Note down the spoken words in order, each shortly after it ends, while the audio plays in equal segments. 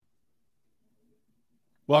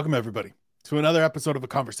Welcome, everybody, to another episode of A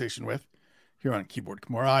Conversation With here on Keyboard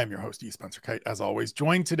Kimura. I'm your host, E. Spencer Kite, as always,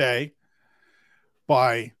 joined today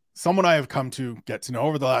by someone I have come to get to know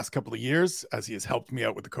over the last couple of years as he has helped me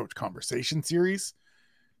out with the Coach Conversation series.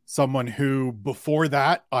 Someone who, before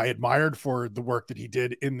that, I admired for the work that he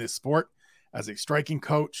did in this sport as a striking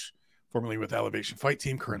coach, formerly with Elevation Fight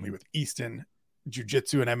Team, currently with Easton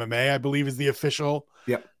Jiu-Jitsu and MMA, I believe is the official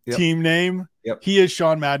team name. He is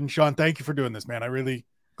Sean Madden. Sean, thank you for doing this, man. I really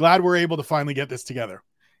glad we're able to finally get this together.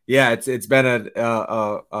 Yeah, it's been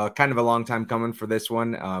a kind of a long time coming for this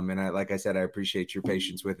one. And like I said, I appreciate your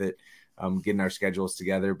patience with it, getting our schedules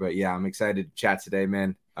together. But yeah, I'm excited to chat today,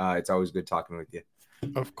 man. It's always good talking with you.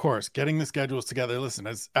 Of course, getting the schedules together. Listen,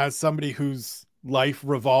 as somebody whose life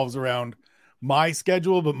revolves around my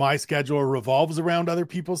schedule, but my schedule revolves around other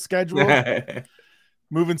people's schedule.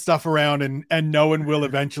 Moving stuff around and knowing we'll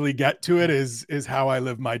eventually get to it is how I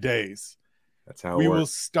live my days. That's how we will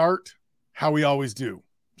start how we always do.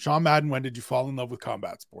 Sean Madden, when did you fall in love with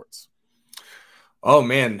combat sports? Oh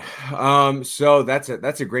man. So that's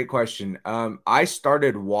a great question. I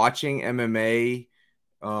started watching MMA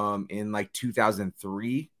in like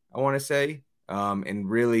 2003, I want to say, and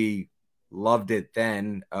really loved it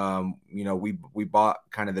then. We bought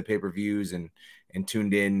kind of the pay-per-views and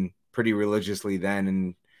tuned in pretty religiously then.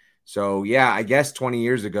 And so, yeah, I guess 20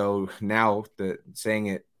 years ago now, saying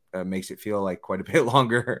it makes it feel like quite a bit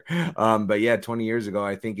longer. But yeah, 20 years ago,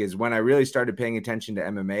 I think is when I really started paying attention to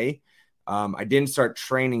MMA. I didn't start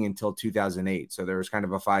training until 2008. So there was kind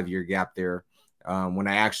of a 5-year gap there when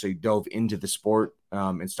I actually dove into the sport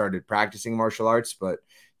and started practicing martial arts. But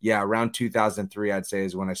yeah, around 2003, I'd say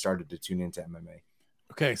is when I started to tune into MMA.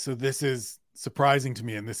 Okay. So this is surprising to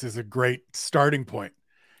me. And this is a great starting point,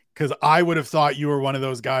 because I would have thought you were one of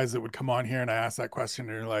those guys that would come on here and I asked that question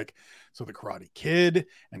and you're like, so the Karate Kid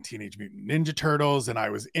and Teenage Mutant Ninja Turtles, and I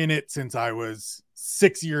was in it since I was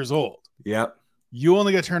 6 years old. Yep. You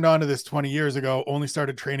only got turned on to this 20 years ago, only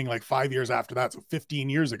started training like 5 years after that. So 15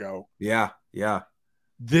 years ago. Yeah.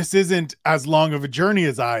 This isn't as long of a journey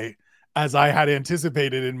as I had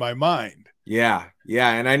anticipated in my mind. Yeah.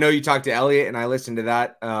 And I know you talked to Elliot and I listened to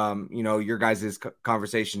that, your guys'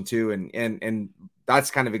 conversation too. And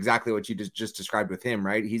that's kind of exactly what you just described with him,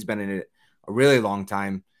 right? He's been in it a really long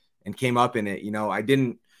time and came up in it. I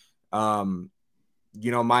didn't, my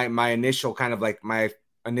initial kind of like my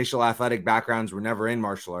initial athletic backgrounds were never in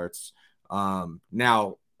martial arts.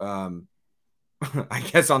 Now, I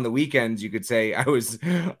guess on the weekends you could say I was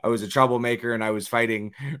a troublemaker and I was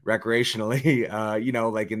fighting recreationally,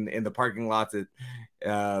 like in the parking lots at,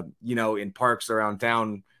 in parks around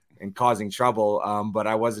town and causing trouble. But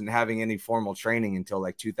I wasn't having any formal training until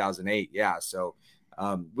like 2008. Yeah. So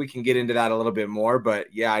we can get into that a little bit more, but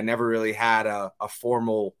yeah, I never really had a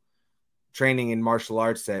formal training in martial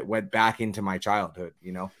arts that went back into my childhood,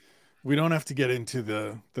 We don't have to get into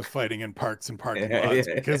the fighting in parks and parking lots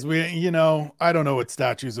because I don't know what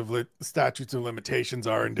statutes of limitations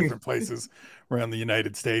are in different places around the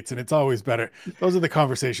United States. And it's always better. Those are the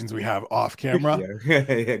conversations we have off camera.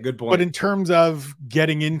 Yeah, good point. But in terms of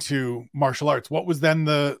getting into martial arts, what was then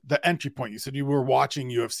the entry point? You said you were watching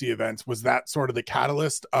UFC events. Was that sort of the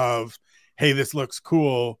catalyst of, hey, this looks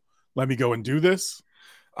cool, let me go and do this?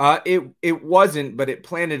 It wasn't, but it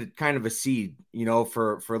planted kind of a seed,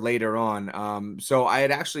 for later on. So I had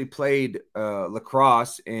actually played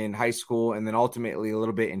lacrosse in high school and then ultimately a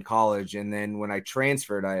little bit in college. And then when I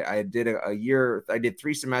transferred, I did a year, I did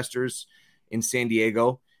 3 semesters in San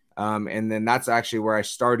Diego. And then that's actually where I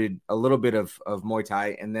started a little bit of Muay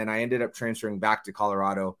Thai. And then I ended up transferring back to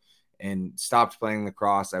Colorado and stopped playing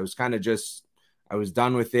lacrosse. I was kind of I was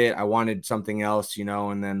done with it. I wanted something else,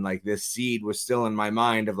 and then like this seed was still in my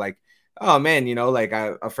mind of like, oh man, like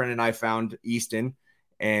a friend and I found Easton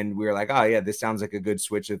and we were like, oh yeah, this sounds like a good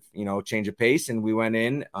switch of, change of pace. And we went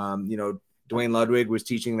in, Dwayne Ludwig was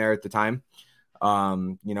teaching there at the time,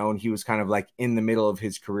 and he was kind of like in the middle of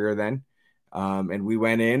his career then. And we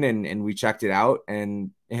went in and we checked it out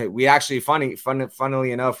and we actually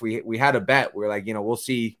funnily enough, we had a bet. We're like, we'll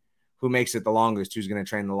see who makes it the longest, who's going to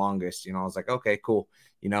train the longest. I was like, okay, cool.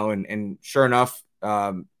 And sure enough,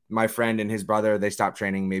 my friend and his brother, they stopped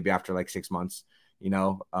training maybe after like 6 months, and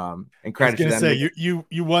credit to them. Say,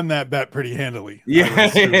 you won that bet pretty handily.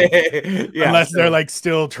 Yeah. Yeah. Unless they're like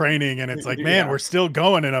still training and it's like, man, we're still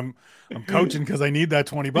going and I'm coaching because I need that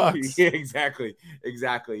 $20. Yeah, exactly.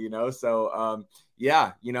 So,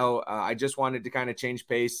 I just wanted to kind of change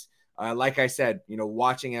pace. Like I said,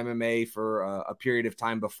 watching MMA for a period of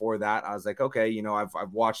time before that, I was like, okay,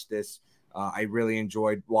 I've watched this. I really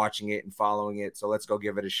enjoyed watching it and following it. So let's go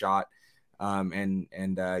give it a shot.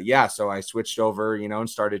 So I switched over, and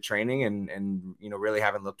started training and really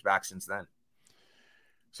haven't looked back since then.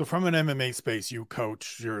 So from an MMA space, you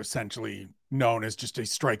coach, you're essentially known as just a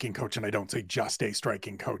striking coach. And I don't say just a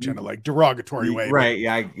striking coach in a like derogatory way,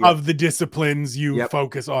 Right. of the disciplines you Yep.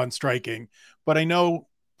 focus on striking. But I know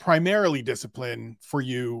primarily discipline for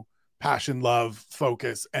you, passion, love,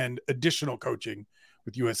 focus, and additional coaching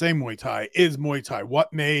with USA Muay Thai is Muay Thai.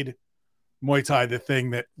 What made Muay Thai the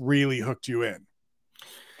thing that really hooked you in?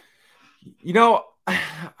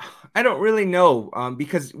 I don't really know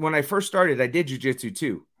because when I first started, I did jujitsu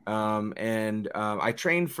too. I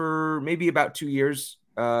trained for maybe about 2 years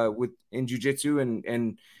in jujitsu.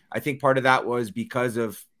 And I think part of that was because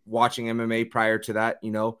of watching MMA prior to that,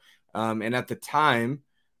 and at the time,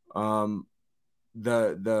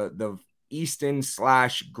 the Easton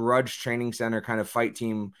 / Grudge Training Center kind of fight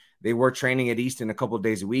team, they were training at Easton a couple of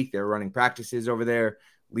days a week. They were running practices over there.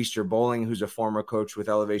 Leaster Bowling, who's a former coach with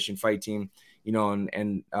Elevation Fight Team,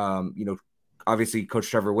 obviously Coach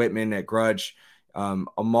Trevor Whitman at Grudge,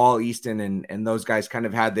 Amal Easton, and those guys kind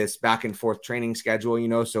of had this back and forth training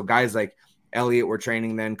schedule, so guys like Elliot were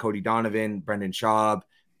training then, Cody Donovan, Brendan Schaub,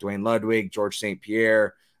 Dwayne Ludwig, George St.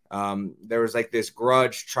 Pierre. There was like this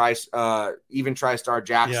Grudge, even TriStar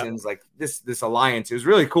Jackson's, like this alliance. It was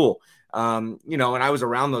really cool. And I was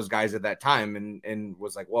around those guys at that time and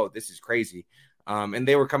was like, whoa, this is crazy. And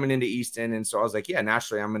they were coming into Easton. And so I was like, yeah,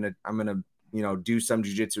 naturally I'm going to, do some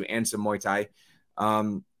jiu-jitsu and some Muay Thai.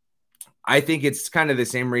 I think it's kind of the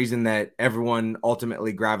same reason that everyone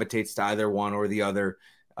ultimately gravitates to either one or the other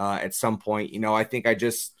at some point. I think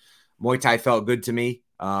Muay Thai felt good to me.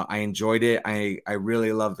 I enjoyed it. I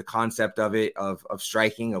really love the concept of it, of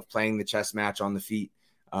striking, of playing the chess match on the feet,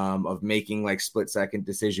 of making like split-second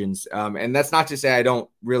decisions. And that's not to say I don't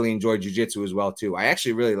really enjoy jiu-jitsu as well too. I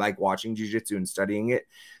actually really like watching jiu-jitsu and studying it.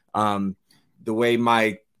 The way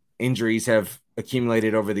my injuries have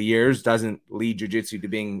accumulated over the years doesn't lead jiu-jitsu to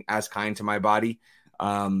being as kind to my body.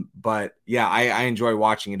 But yeah, I enjoy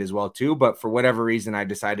watching it as well too. But for whatever reason, I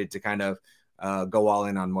decided to kind of go all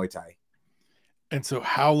in on Muay Thai. And so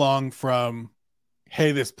how long from,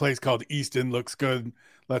 hey, this place called Easton looks good,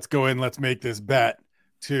 let's go in, let's make this bet,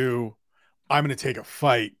 to I'm going to take a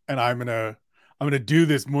fight and I'm going to do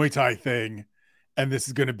this Muay Thai thing, and this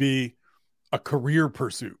is going to be a career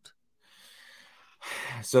pursuit?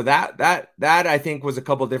 So that I think was a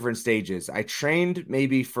couple different stages. I trained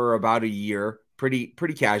maybe for about a year, pretty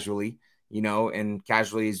casually, and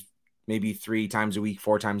casually is maybe 3 times a week,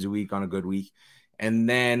 4 times a week on a good week. And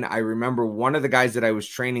then I remember one of the guys that I was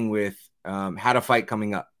training with had a fight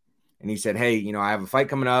coming up, and he said, hey, I have a fight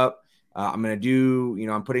coming up. I'm going to do,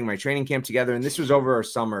 I'm putting my training camp together. And this was over our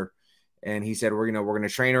summer. And he said, we're going to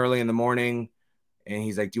train early in the morning. And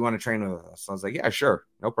he's like, do you want to train with us? So I was like, yeah, sure.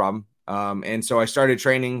 No problem. And so I started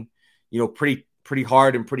training, pretty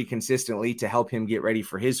hard and pretty consistently to help him get ready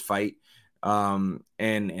for his fight. And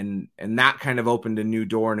that kind of opened a new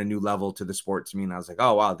door and a new level to the sport to me. And I was like,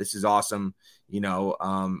 oh, wow, this is awesome.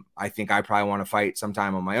 I think I probably want to fight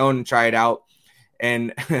sometime on my own and try it out.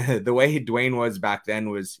 And the way Dwayne was back then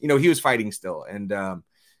was, he was fighting still. And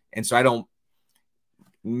so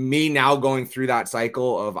me now going through that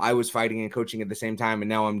cycle of I was fighting and coaching at the same time, and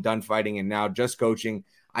now I'm done fighting and now just coaching,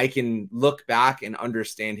 I can look back and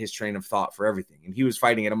understand his train of thought for everything. And he was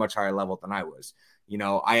fighting at a much higher level than I was.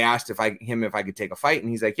 I asked if I could take a fight,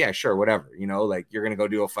 and he's like, yeah, sure, whatever, like you're going to go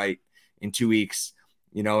do a fight in 2 weeks,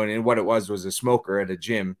 and what it was a smoker at a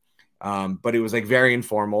gym. But it was like very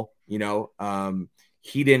informal,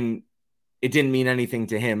 it didn't mean anything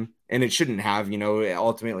to him, and it shouldn't have,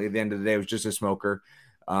 ultimately at the end of the day, it was just a smoker.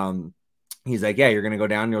 He's like, yeah, you're going to go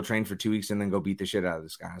down, you'll train for 2 weeks and then go beat the shit out of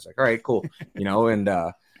this guy. I was like, all right, cool. And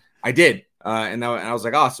I did. And I was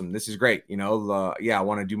like, awesome, this is great. I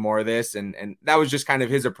want to do more of this. And that was just kind of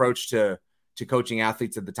his approach to coaching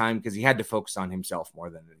athletes at the time, because he had to focus on himself more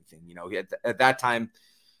than anything. At that time,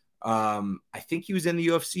 I think he was in the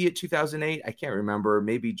UFC at 2008. I can't remember.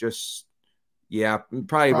 Maybe just,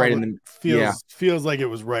 probably right in the feels like it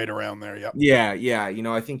was right around there. Yep.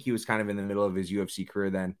 Yeah. I think he was kind of in the middle of his UFC career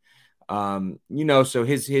then. So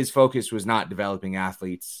his focus was not developing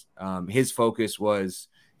athletes. His focus was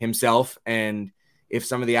himself. And if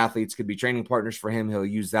some of the athletes could be training partners for him, he'll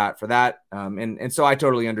use that for that. And so I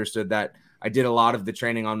totally understood that. I did a lot of the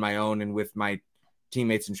training on my own and with my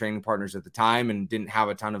teammates and training partners at the time, and didn't have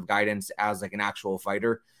a ton of guidance as like an actual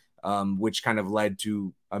fighter, which kind of led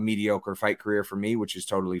to a mediocre fight career for me, which is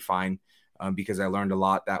totally fine, because I learned a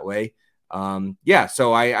lot that way.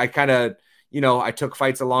 So I kind of, I took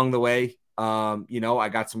fights along the way. I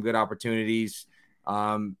got some good opportunities.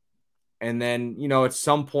 And then, at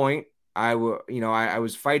some point, I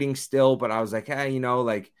was fighting still, but I was like, hey,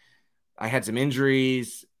 like I had some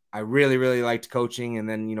injuries. I really, really liked coaching. And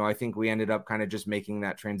then, I think we ended up kind of just making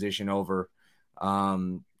that transition over.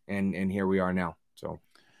 And here we are now. So,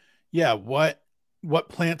 Yeah. What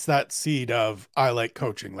plants that seed of I like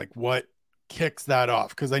coaching? Like what kicks that off?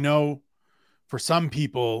 Because I know for some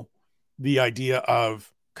people, the idea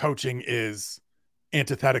of coaching is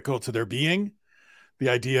antithetical to their being. The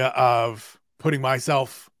idea of putting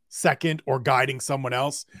myself second or guiding someone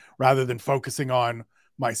else rather than focusing on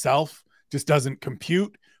myself just doesn't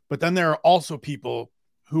compute. But then there are also people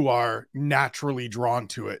who are naturally drawn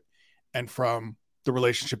to it. And from the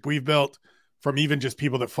relationship we've built, from even just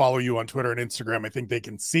people that follow you on Twitter and Instagram, I think they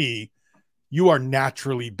can see you are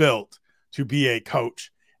naturally built to be a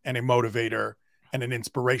coach and a motivator and an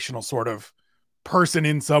inspirational sort of person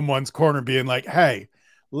in someone's corner being like, hey,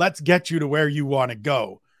 let's get you to where you want to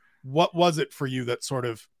go. What was it for you that sort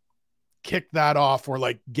of kicked that off or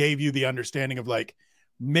like gave you the understanding of like,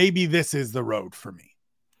 maybe this is the road for me?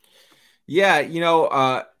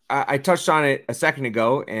 yeah, I touched on it a second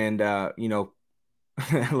ago, and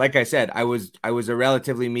like I said, I was a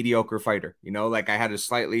relatively mediocre fighter. Like I had a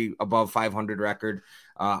slightly above 500 record.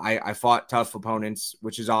 I fought tough opponents,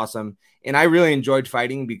 which is awesome, and I really enjoyed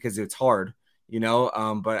fighting because it's hard.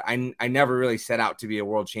 But I never really set out to be a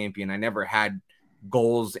world champion. I never had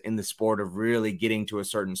goals in the sport of really getting to a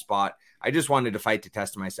certain spot. I just wanted to fight to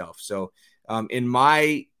test myself. So, in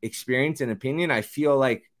my experience and opinion, I feel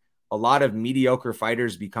like a lot of mediocre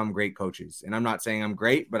fighters become great coaches. And I'm not saying I'm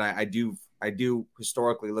great, but I do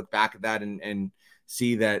historically look back at that and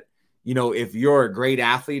see that, if you're a great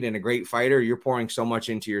athlete and a great fighter, you're pouring so much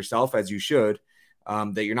into yourself, as you should,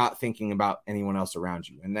 that you're not thinking about anyone else around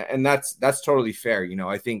you. And that's totally fair.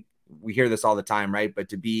 I think we hear this all the time, right? But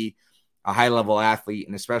to be a high level athlete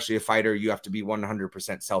and especially a fighter, you have to be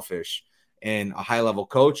 100% selfish. And a high level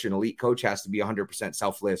coach, an elite coach, has to be 100%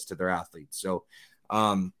 selfless to their athletes. So,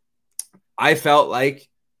 I felt like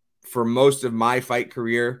for most of my fight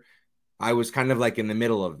career, I was kind of like in the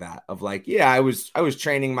middle of that, of like, yeah, I was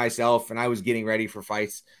training myself and I was getting ready for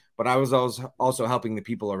fights, but I was also helping the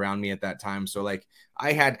people around me at that time. So like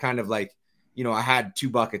I had kind of like, I had two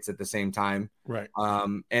buckets at the same time. Right.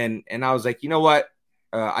 And I was like, you know what?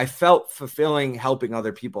 I felt fulfilling helping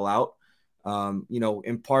other people out,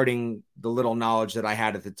 imparting the little knowledge that I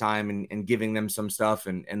had at the time and giving them some stuff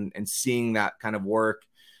and seeing that kind of work.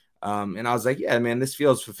 And I was like, yeah, man, this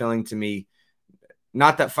feels fulfilling to me.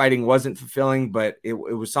 Not that fighting wasn't fulfilling, but it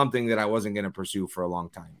was something that I wasn't going to pursue for a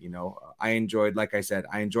long time. Like I said,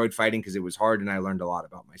 I enjoyed fighting because it was hard and I learned a lot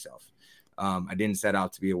about myself. I didn't set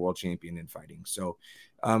out to be a world champion in fighting. So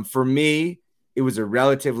for me, it was a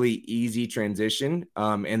relatively easy transition.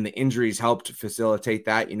 And the injuries helped facilitate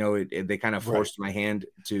that. They kind of forced my hand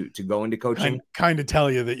to go into coaching. Kind of tell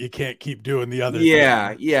you that you can't keep doing the other thing.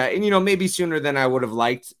 thing. Yeah. And, maybe sooner than I would have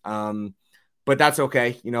liked. But that's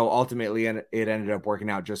okay. Ultimately it ended up working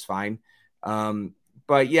out just fine.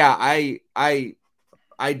 But yeah, I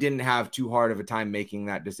didn't have too hard of a time making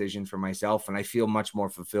that decision for myself. And I feel much more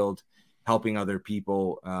fulfilled helping other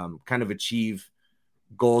people kind of achieve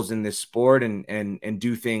goals in this sport and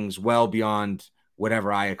do things well beyond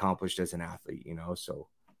whatever I accomplished as an athlete, So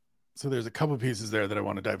there's a couple of pieces there that I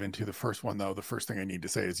want to dive into. The first one, though, the first thing I need to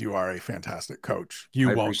say is you are a fantastic coach.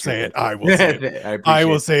 You won't say it. I will say it. I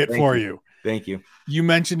will say it for you. Thank you. You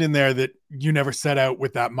mentioned in there that you never set out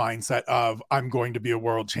with that mindset of I'm going to be a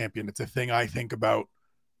world champion. It's a thing I think about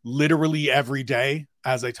literally every day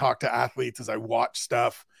as I talk to athletes, as I watch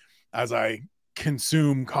stuff, as I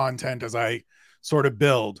consume content, as I sort of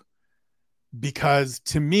build. Because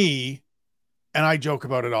to me, and I joke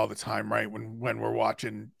about it all the time, right? When we're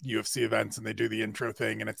watching UFC events and they do the intro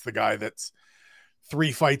thing and it's the guy that's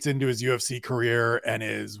 3 fights into his UFC career and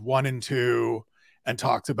is 1-2 and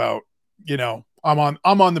talks about,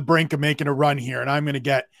 I'm on the brink of making a run here and I'm going to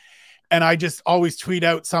get, and I just always tweet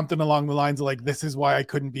out something along the lines of like, this is why I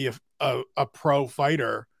couldn't be a pro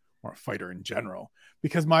fighter or a fighter in general,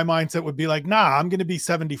 because my mindset would be like, nah, I'm going to be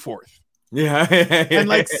 74th. Yeah. And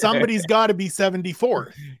like somebody's got to be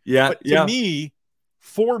 74th. Yeah. But to me,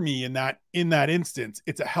 for me in that instance,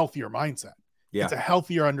 it's a healthier mindset. Yeah. It's a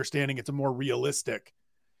healthier understanding. It's a more realistic.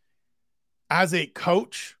 As a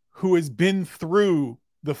coach who has been through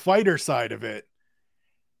the fighter side of it,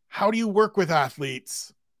 how do you work with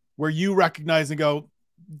athletes where you recognize and go,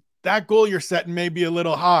 that goal you're setting may be a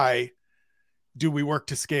little high. Do we work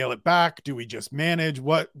to scale it back? Do we just manage?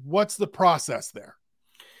 What's the process there?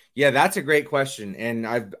 Yeah, that's a great question. And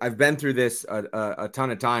I've been through this a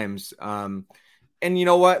ton of times. And you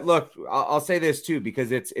know what? Look, I'll say this too,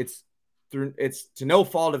 because it's it's to no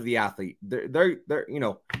fault of the athlete. They're you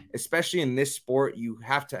know, especially in this sport, you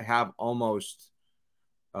have to have almost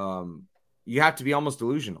you have to be almost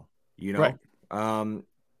delusional, you Right. know.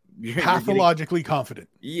 You're getting Pathologically confident.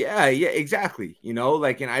 yeah, exactly. You know,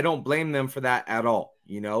 like, and I don't blame them for that at all.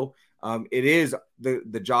 You know, it is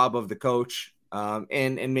the job of the coach,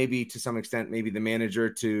 and maybe to some extent, maybe the manager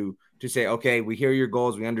to say, okay, we hear your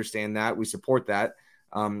goals, we understand that, we support that,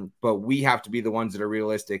 but we have to be the ones that are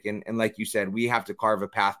realistic, and like you said, we have to carve a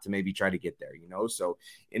path to maybe try to get there. You know, so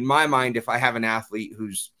in my mind, if I have an athlete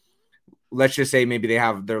who's, let's just say maybe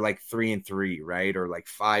they're like 3-3, right, or like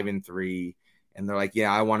 5-3, and they're like, yeah,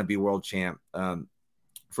 I want to be world champ.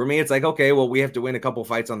 For me, it's like, okay, well, we have to win a couple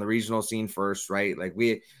fights on the regional scene first, right? Like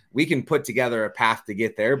we can put together a path to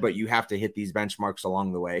get there, but you have to hit these benchmarks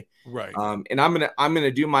along the way. Right. And I'm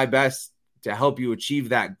gonna do my best to help you achieve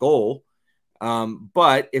that goal.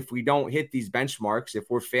 But if we don't hit these benchmarks, if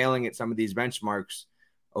we're failing at some of these benchmarks,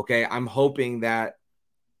 okay, I'm hoping that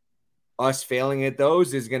us failing at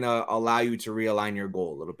those is going to allow you to realign your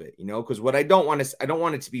goal a little bit, you know, because what I don't want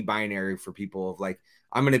it to be binary for people of like,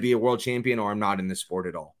 I'm going to be a world champion or I'm not in this sport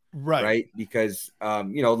at all. Right. Right. Because,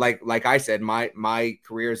 you know, like I said, my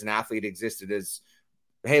career as an athlete existed as,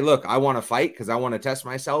 hey, look, I want to fight because I want to test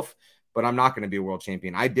myself, but I'm not going to be a world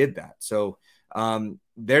champion. I did that. So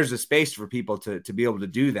there's a space for people to be able to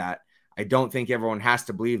do that. I don't think everyone has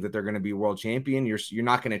to believe that they're going to be world champion. You're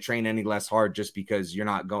not going to train any less hard just because you're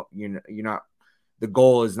not the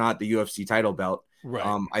goal is not the UFC title belt.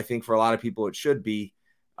 Right. I think for a lot of people it should be.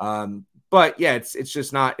 But yeah, it's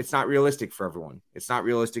just not realistic for everyone. It's not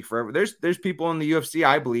realistic for everyone. There's people in the UFC,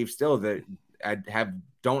 I believe, still that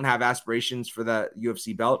don't have aspirations for the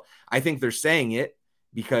UFC belt. I think they're saying it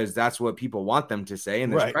because that's what people want them to say,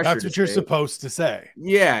 and there's right. pressure. That's what you're supposed to say.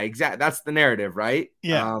 Yeah, exactly. That's the narrative, right?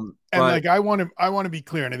 Yeah. And like I want to be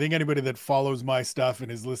clear, and I think anybody that follows my stuff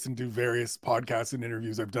and has listened to various podcasts and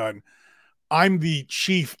interviews I've done, I'm the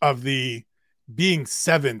chief of the being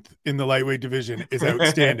 7th in the lightweight division is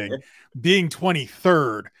outstanding. Being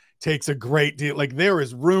 23rd takes a great deal. Like there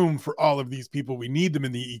is room for all of these people. We need them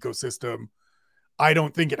in the ecosystem. I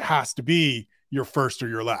don't think it has to be your first or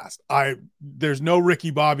your last. There's no Ricky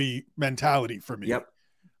Bobby mentality for me. Yep.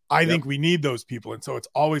 I think we need those people. And so it's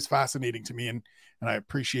always fascinating to me. And I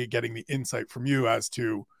appreciate getting the insight from you as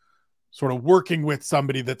to sort of working with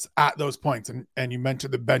somebody that's at those points. And you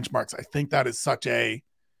mentioned the benchmarks. I think that is such a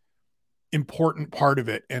important part of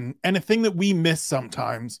it. And a thing that we miss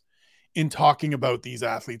sometimes in talking about these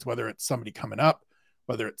athletes, whether it's somebody coming up,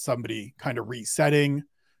 whether it's somebody kind of resetting,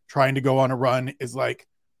 trying to go on a run, is like,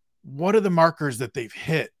 what are the markers that they've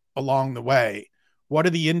hit along the way? What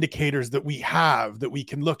are the indicators that we have that we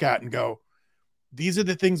can look at and go, these are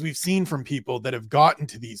the things we've seen from people that have gotten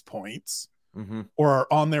to these points or are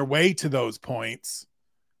on their way to those points.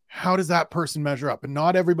 How does that person measure up? And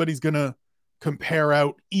not everybody's going to compare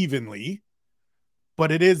out evenly,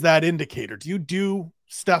 but it is that indicator. Do you do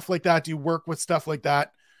stuff like that? Do you work with stuff like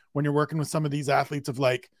that when you're working with some of these athletes, of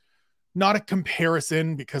like, not a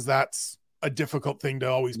comparison, because that's a difficult thing to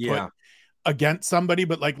always put against somebody,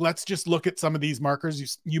 but like, let's just look at some of these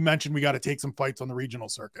markers. You mentioned we got to take some fights on the regional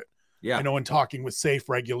circuit. Yeah. I know in talking with Safe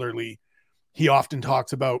regularly, he often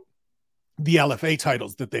talks about the LFA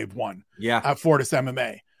titles that they've won at Fortis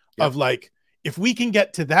MMA of like, if we can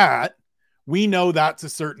get to that, we know that's a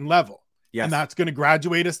certain level and that's going to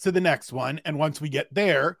graduate us to the next one. And once we get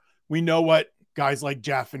there, we know what guys like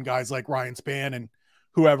Jeff and guys like Ryan Spann and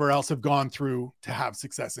whoever else have gone through to have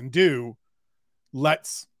success and do.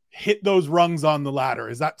 Let's hit those rungs on the ladder.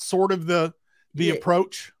 Is that sort of the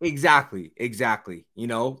approach? Exactly. You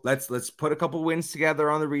know, let's put a couple wins together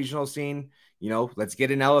on the regional scene. You know, let's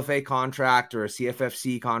get an LFA contract or a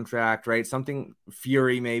CFFC contract, right? Something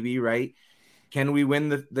Fury maybe, right? Can we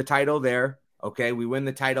win the title there? Okay, we win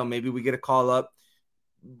the title. Maybe we get a call up.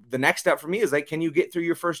 The next step for me is like, can you get through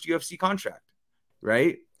your first UFC contract,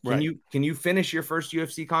 right? Can you finish your first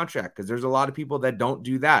UFC contract? Because there's a lot of people that don't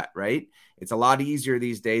do that, right? It's a lot easier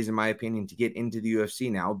these days, in my opinion, to get into the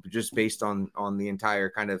UFC now, just based on the entire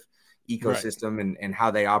kind of ecosystem and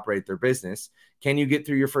how they operate their business. Can you get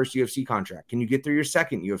through your first UFC contract? Can you get through your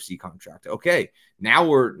second UFC contract? Okay, now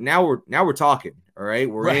we're talking. All right,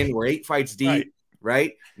 we're 8 fights deep,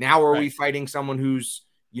 right? Now are we fighting someone who's,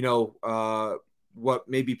 you know, what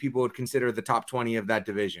maybe people would consider the top 20 of that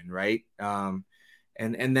division, right?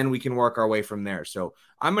 And then we can work our way from there. So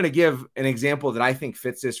I'm going to give an example that I think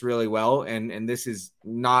fits this really well. And this is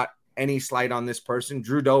not any slight on this person,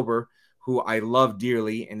 Drew Dober, who I love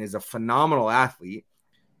dearly and is a phenomenal athlete.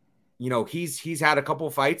 You know, he's had a couple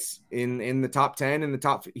fights in the top 10,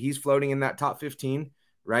 he's floating in that top 15,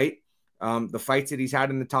 right? The fights that he's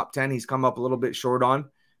had in the top 10, he's come up a little bit short on.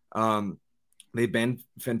 They've been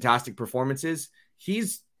fantastic performances.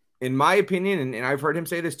 He's, in my opinion, and I've heard him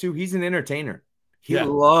say this too, he's an entertainer. He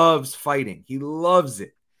loves fighting. He loves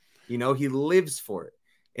it. He lives for it.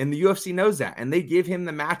 And the UFC knows that. And they give him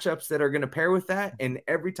the matchups that are going to pair with that. And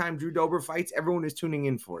every time Drew Dober fights, everyone is tuning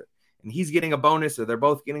in for it. And he's getting a bonus, or they're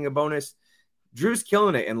both getting a bonus. Drew's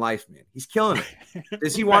killing it in life, man. He's killing it.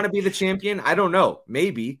 Does he want to be the champion? I don't know.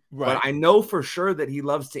 Maybe. Right. But I know for sure that he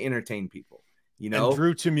loves to entertain people. And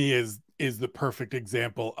Drew, to me, is the perfect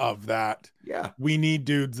example of that. Yeah. We need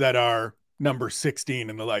dudes that are number 16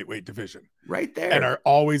 in the lightweight division. Right there. And are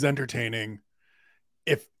always entertaining.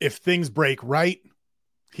 If things break right,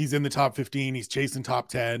 he's in the top 15. He's chasing top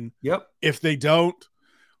 10. Yep. If they don't,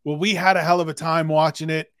 well, we had a hell of a time watching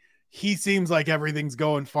it. He seems like everything's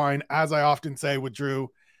going fine. As I often say with Drew,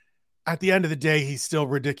 at the end of the day, he's still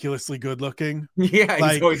ridiculously good looking. Yeah,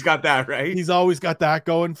 like, he's always got that, right? He's always got that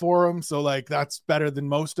going for him. So like, that's better than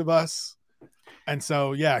most of us. And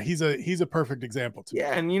so, yeah, he's a perfect example too.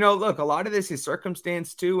 Yeah. And look, a lot of this is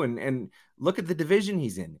circumstance too. And look at the division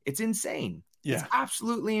he's in. It's insane. Yeah. It's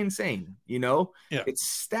absolutely insane. Yeah. It's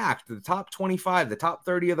stacked. The top 25, the top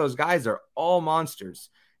 30 of those guys are all monsters.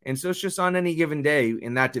 And so it's just on any given day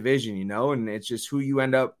in that division, and it's just who you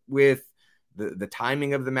end up with, the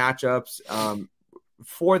timing of the matchups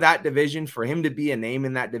for that division, for him to be a name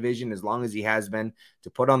in that division, as long as he has been, to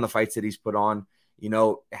put on the fights that he's put on.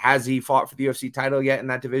 Has he fought for the UFC title yet in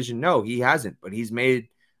that division? No, he hasn't, but he's made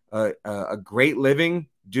a great living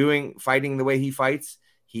fighting the way he fights.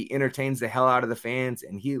 He entertains the hell out of the fans,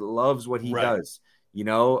 and he loves what he does.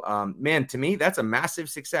 Man, to me, that's a massive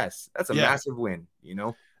success. That's a massive win,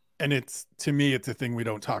 And to me, it's a thing we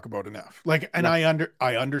don't talk about enough. And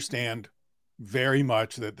I understand very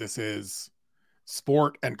much that this is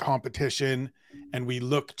sport and competition, and we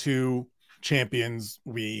look to champions.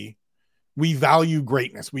 We value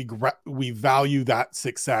greatness. We value that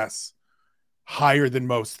success higher than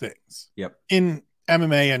most things. Yep. In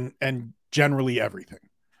MMA and generally everything.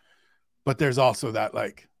 But there's also that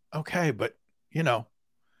okay, but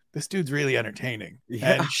this dude's really entertaining.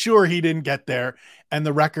 Yeah. And sure, he didn't get there, and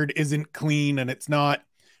the record isn't clean, and it's not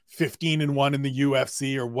 15-1 in the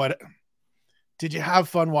UFC or what. Did you have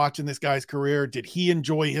fun watching this guy's career? Did he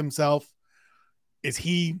enjoy himself? Is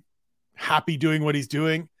he happy doing what he's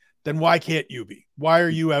doing? Then why can't you be? Why are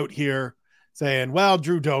you out here saying, well,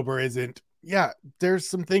 Drew Dober isn't? Yeah, there's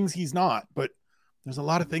some things he's not, but there's a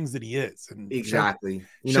lot of things that he is. And exactly.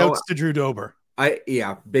 Shouts to Drew Dober.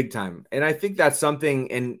 Big time. And I think that's something,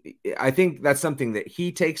 that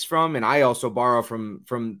he takes from, and I also borrow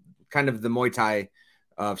from kind of the Muay Thai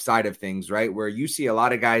side of things, right? Where you see a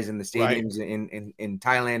lot of guys in the stadiums in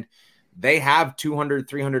Thailand, they have 200,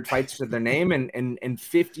 300 fights to their name, and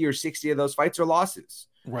 50 or 60 of those fights are losses,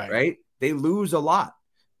 right? They lose a lot,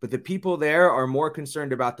 but the people there are more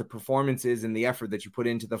concerned about the performances and the effort that you put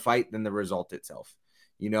into the fight than the result itself.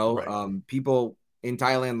 People in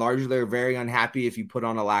Thailand largely are very unhappy if you put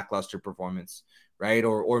on a lackluster performance, right?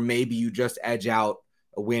 Or maybe you just edge out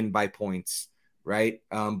a win by points, right?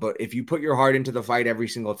 But if you put your heart into the fight every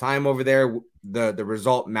single time over there, the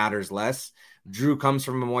result matters less. Drew comes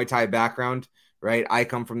from a Muay Thai background, right? I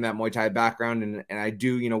come from that Muay Thai background, and I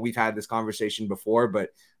do, we've had this conversation before,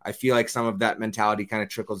 but I feel like some of that mentality kind of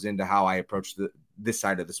trickles into how I approach this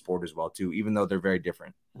side of the sport as well too, even though they're very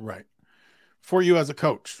different. Right. For you as a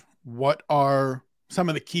coach, what are some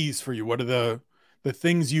of the keys for you? What are the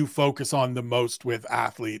things you focus on the most with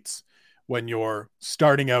athletes when you're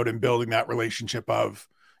starting out and building that relationship of,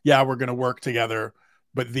 we're going to work together,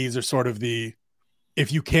 but these are sort of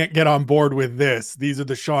if you can't get on board with this, these are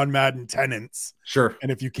the Sean Madden tenets. Sure. And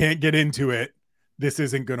if you can't get into it, this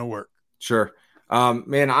isn't going to work. Sure.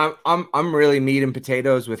 Man, I'm really meat and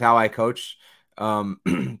potatoes with how I coach.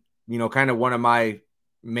 Kind of one of my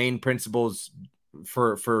main principles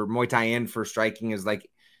for Muay Thai and for striking is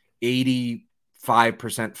 85%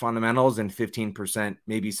 fundamentals and 15%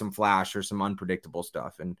 maybe some flash or some unpredictable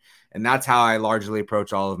stuff. And that's how I largely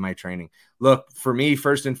approach all of my training. Look, for me,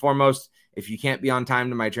 first and foremost, if you can't be on time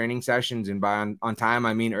to my training sessions, and by on time,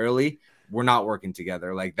 I mean early, we're not working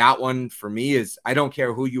together. That one for me is, I don't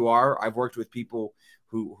care who you are. I've worked with people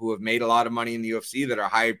who have made a lot of money in the UFC that are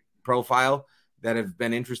high profile, that have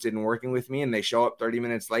been interested in working with me, and they show up 30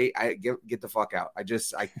 minutes late. I get the fuck out.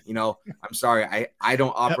 I'm sorry. I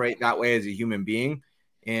don't operate that way as a human being,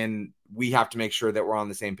 and we have to make sure that we're on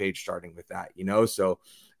the same page starting with that, So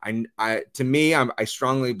I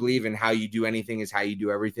strongly believe in how you do anything is how you do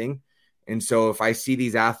everything. And so if I see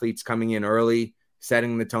these athletes coming in early,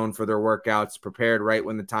 setting the tone for their workouts, prepared right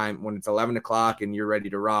when it's 11 o'clock and you're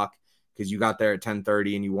ready to rock, because you got there at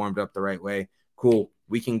 10:30 and you warmed up the right way. Cool.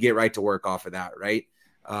 We can get right to work off of that. Right.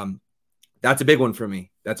 That's a big one for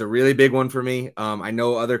me. That's a really big one for me. I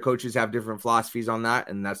know other coaches have different philosophies on that,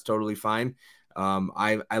 and that's totally fine.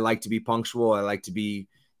 I like to be punctual. I like to be,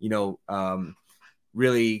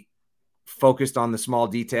 really focused on the small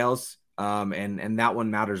details. And that one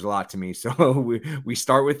matters a lot to me. So we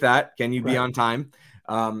start with that. Can you be on time?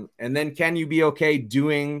 And then can you be okay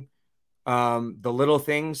doing the little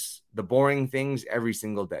things, the boring things every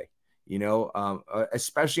single day?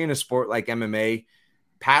 Especially in a sport like MMA,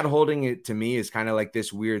 pad holding it to me is kind of like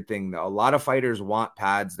this weird thing. A lot of fighters want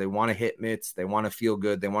pads. They want to hit mitts. They want to feel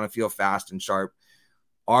good. They want to feel fast and sharp.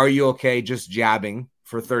 Are you okay just jabbing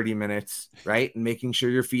for 30 minutes, right? And making sure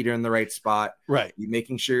your feet are in the right spot. Right. You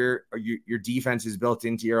making sure your defense is built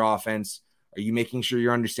into your offense. Are you making sure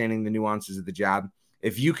you're understanding the nuances of the jab?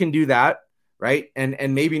 If you can do that, right?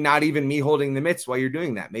 And maybe not even me holding the mitts while you're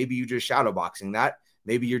doing that. Maybe you just shadow boxing that.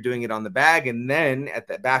 Maybe you're doing it on the bag. And then at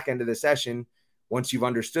the back end of the session, once you've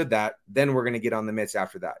understood that, then we're going to get on the mitts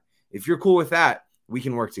after that. If you're cool with that, we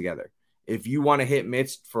can work together. If you want to hit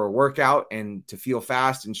mitts for a workout and to feel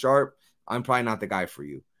fast and sharp, I'm probably not the guy for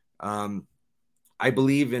you. I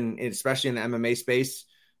believe in, especially in the MMA space,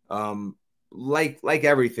 like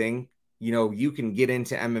everything, you can get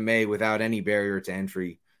into MMA without any barrier to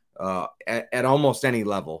entry at almost any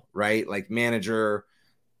level, right? Like manager,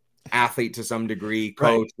 athlete to some degree,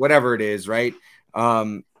 coach, right. Whatever it is, right?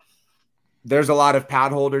 There's a lot of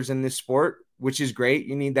pad holders in this sport, which is great.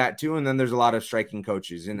 You need that too. And then there's a lot of striking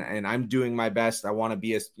coaches, and I'm doing my best. I want to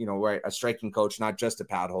be a striking coach, not just a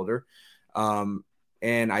pad holder.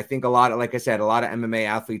 And I think like I said, a lot of MMA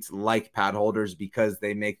athletes like pad holders because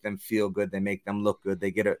they make them feel good. They make them look good.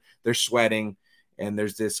 They're sweating, and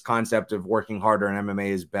there's this concept of working harder in MMA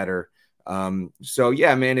is better. So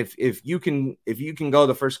yeah, man, if you can go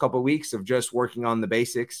the first couple of weeks of just working on the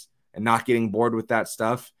basics and not getting bored with that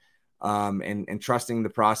stuff, and trusting the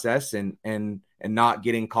process and not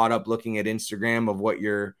getting caught up looking at Instagram of what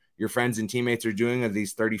your friends and teammates are doing of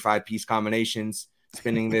these 35 piece combinations,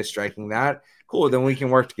 spinning this, striking that. Cool. Then we can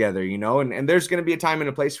work together, and there's going to be a time and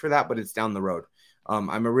a place for that, but it's down the road.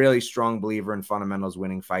 I'm a really strong believer in fundamentals,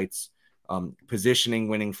 winning fights, positioning,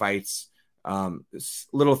 winning fights,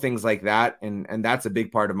 little things like that. And that's a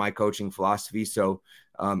big part of my coaching philosophy. So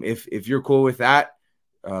if you're cool with that,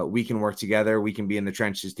 we can work together. We can be in the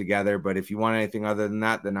trenches together. But if you want anything other than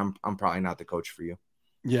that, then I'm probably not the coach for you.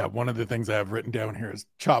 Yeah. One of the things I have written down here is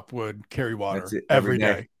chop wood, carry water. That's it. Every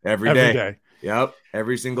day. Every day. Yep.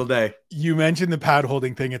 Every single day. You mentioned the pad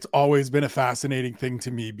holding thing. It's always been a fascinating thing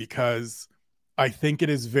to me because I think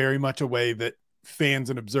it is very much a way that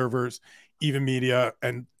fans and observers, even media,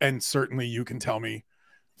 and certainly you can tell me,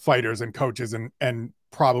 fighters and coaches, and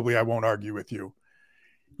probably I won't argue with you.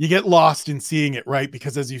 You get lost in seeing it, right?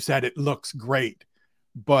 Because as you said, it looks great,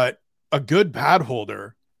 but a good pad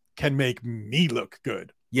holder can make me look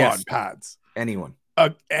good on pads. Anyone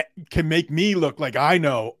can make me look like I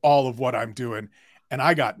know all of what I'm doing, and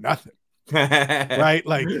I got nothing. Right?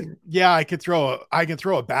 Like, yeah, I can throw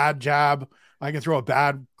a bad jab, I can throw a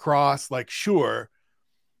bad cross, like, sure,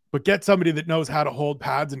 but get somebody that knows how to hold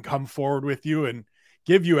pads and come forward with you and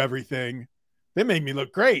give you everything. They make me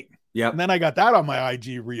look great. Yeah. And then I got that on my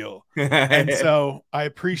IG reel. And so I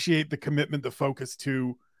appreciate the commitment, the focus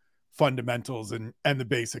to fundamentals and the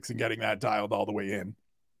basics and getting that dialed all the way in.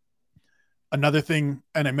 Another thing,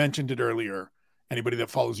 and I mentioned it earlier, anybody that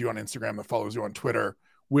follows you on Instagram, that follows you on Twitter,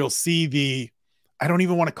 will see I don't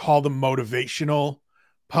even want to call them motivational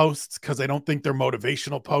posts because I don't think they're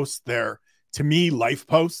motivational posts. They're, to me, life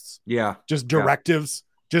posts. Yeah. Just directives,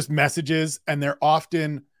 just messages, and they're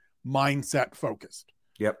often mindset focused.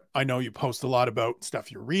 Yep. I know you post a lot about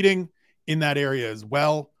stuff you're reading in that area as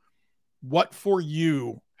well. What for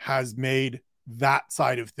you has made that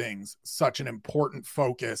side of things such an important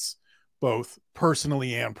focus, both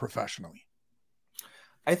personally and professionally?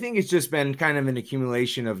 I think it's just been kind of an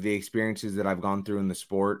accumulation of the experiences that I've gone through in the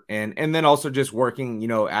sport, and then also just working,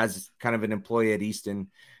 as kind of an employee at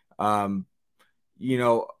Easton. A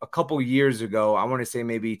couple years ago, I want to say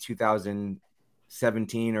maybe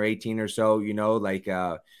 2017 or 18 or so,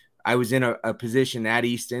 I was in a position at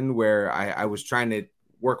Easton where I was trying to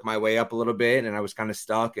work my way up a little bit, and I was kind of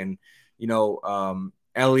stuck. And,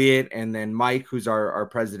 Elliot and then Mike, who's our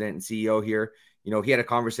president and CEO here, he had a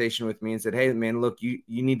conversation with me and said, hey, man, look, you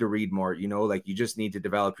need to read more, you just need to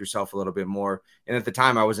develop yourself a little bit more. And at the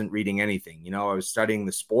time I wasn't reading anything, I was studying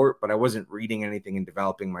the sport, but I wasn't reading anything and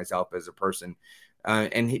developing myself as a person.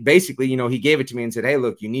 And he basically, he gave it to me and said, hey,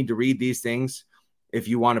 look, you need to read these things if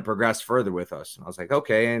you want to progress further with us. And I was like,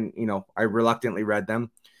 okay. And, I reluctantly read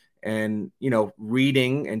them. and,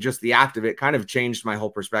 reading and just the act of it kind of changed my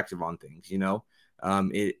whole perspective on things.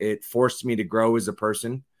 It forced me to grow as a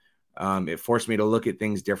person. It forced me to look at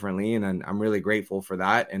things differently, and I'm really grateful for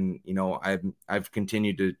that. And, I've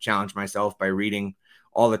continued to challenge myself by reading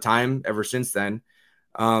all the time ever since then.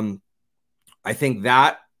 I think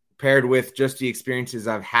that, paired with just the experiences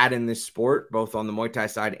I've had in this sport, both on the Muay Thai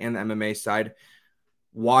side and the MMA side,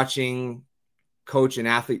 watching coach and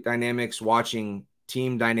athlete dynamics, watching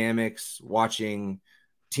team dynamics, watching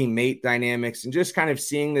teammate dynamics, and just kind of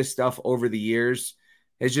seeing this stuff over the years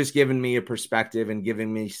has just given me a perspective and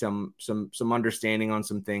given me some understanding on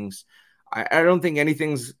some things. I don't think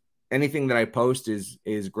anything that I post is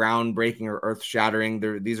groundbreaking or earth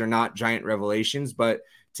shattering. These are not giant revelations, but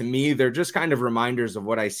to me, they're just kind of reminders of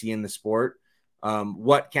what I see in the sport.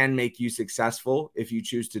 What can make you successful if you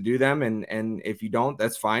choose to do them. And if you don't,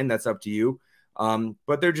 that's fine. That's up to you.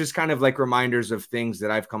 But they're just kind of like reminders of things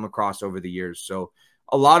that I've come across over the years. So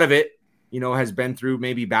a lot of it, has been through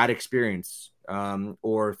maybe bad experience,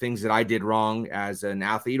 or things that I did wrong as an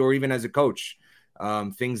athlete or even as a coach,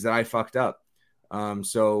 things that I fucked up.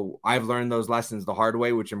 So I've learned those lessons the hard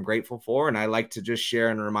way, which I'm grateful for. And I like to just share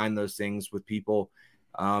and remind those things with people,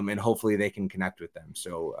 and hopefully they can connect with them.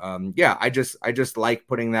 So, I just like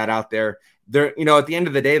putting that out there. There, at the end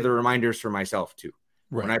of the day, the reminders for myself too.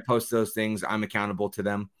 Right. When I post those things, I'm accountable to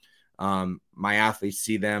them. My athletes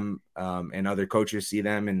see them, and other coaches see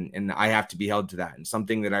them, and I have to be held to that. And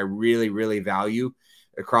something that I really, really value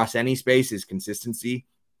across any space is consistency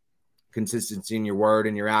in your word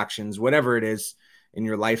and your actions, whatever it is in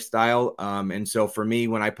your lifestyle. And so for me,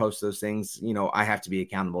 when I post those things, I have to be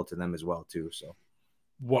accountable to them as well too. So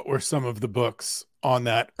what were some of the books on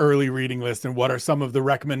that early reading list, and what are some of the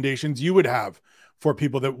recommendations you would have for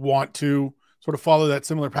people that want to sort of follow that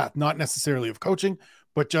similar path, not necessarily of coaching,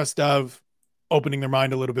 but just of opening their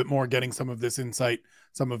mind a little bit more, getting some of this insight,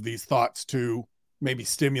 some of these thoughts to maybe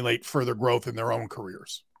stimulate further growth in their own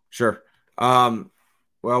careers? Sure.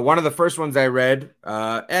 Well, one of the first ones I read,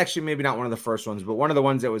 actually maybe not one of the first ones, but one of the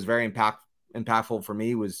ones that was very impactful for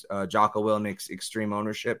me was Jocko Willnick's Extreme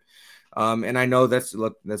Ownership. And I know that's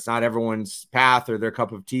not everyone's path or their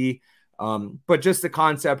cup of tea, but just the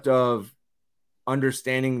concept of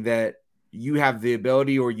understanding that you have the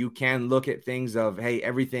ability, or you can look at things of, hey,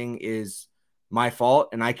 everything is my fault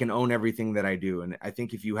and I can own everything that I do. And I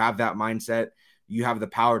think if you have that mindset, you have the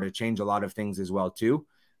power to change a lot of things as well too.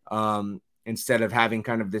 Instead of having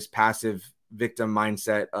kind of this passive victim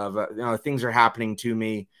mindset of, things are happening to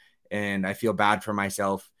me and I feel bad for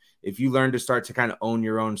myself. If you learn to start to kind of own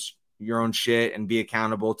your own shit and be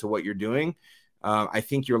accountable to what you're doing, I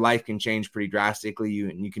think your life can change pretty drastically.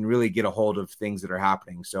 You can really get a hold of things that are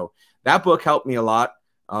happening. So that book helped me a lot.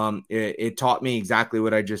 It taught me exactly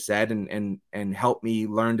what I just said, and helped me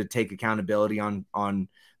learn to take accountability on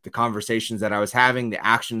the conversations that I was having, the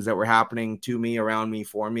actions that were happening to me, around me,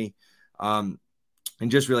 for me, and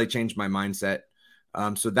just really changed my mindset.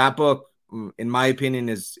 So that book, in my opinion,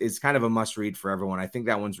 is kind of a must read for everyone. I think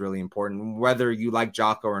that one's really important. Whether you like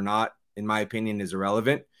Jocko or not, in my opinion, is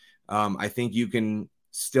irrelevant. I think you can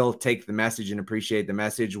still take the message and appreciate the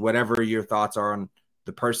message. Whatever your thoughts are on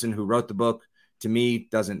the person who wrote the book, to me,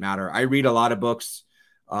 doesn't matter. I read a lot of books.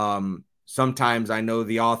 Sometimes I know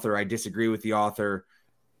the author, I disagree with the author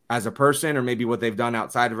as a person, or maybe what they've done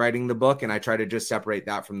outside of writing the book. And I try to just separate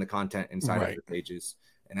that from the content inside of the pages.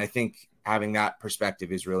 And I think having that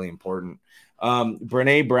perspective is really important.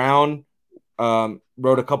 Brene Brown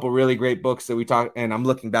wrote a couple really great books that we talked, and I'm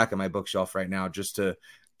looking back at my bookshelf right now just to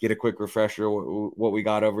get a quick refresher what we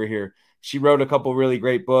got over here. She wrote a couple really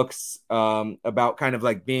great books about kind of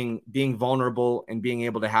like being vulnerable and being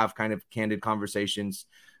able to have kind of candid conversations.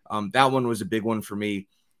 That one was a big one for me.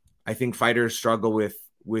 I think fighters struggle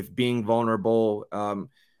with being vulnerable,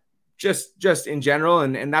 just in general,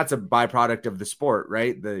 and that's a byproduct of the sport,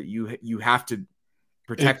 right? You have to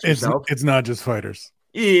protect yourself. It's not just fighters.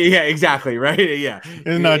 Yeah, exactly, right. Yeah,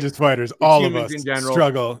 it's not just fighters. All of us in general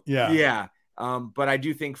struggle. Yeah. But I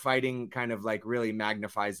do think fighting kind of like really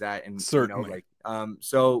magnifies that, and certainly,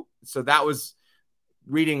 so that was,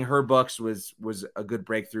 reading her books was a good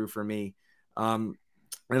breakthrough for me. And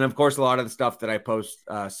of course, a lot of the stuff that I post,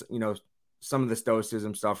 some of the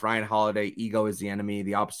stoicism stuff, Ryan Holiday, Ego is the Enemy,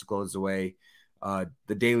 The Obstacle is the Way,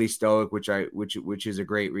 The Daily Stoic, which is a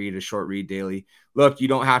great read, a short read daily. Look, you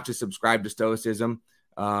don't have to subscribe to stoicism.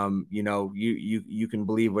 You can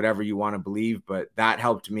believe whatever you want to believe, but that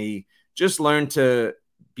helped me just learn to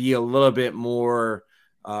be a little bit more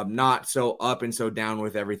not so up and so down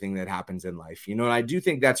with everything that happens in life. And I do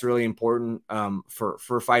think that's really important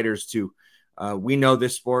for fighters too. We know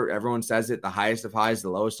this sport, everyone says it, the highest of highs, the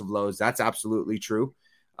lowest of lows. That's absolutely true.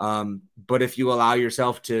 But if you allow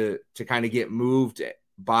yourself to kind of get moved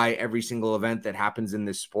by every single event that happens in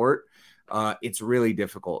this sport, it's really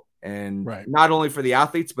difficult. And not only for the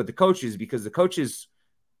athletes, but the coaches, because the coaches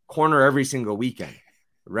corner every single weekend,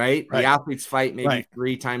 right? The athletes fight maybe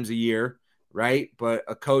 3 times a year, right? But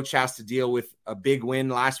a coach has to deal with a big win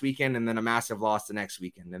last weekend and then a massive loss the next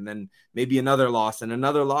weekend, and then maybe another loss and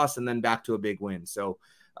then back to a big win. So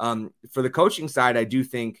for the coaching side, I do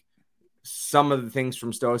think some of the things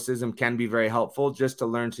from stoicism can be very helpful just to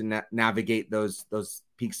learn to navigate those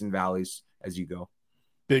peaks and valleys as you go.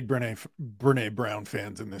 Big Brene Brown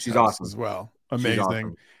fans in this She's house awesome as well. Amazing.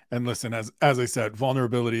 Awesome. And listen, as I said,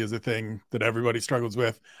 vulnerability is a thing that everybody struggles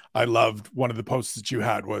with. I loved one of the posts that you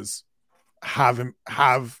had was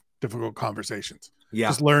have difficult conversations. Yeah.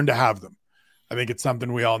 Just learn to have them. I think it's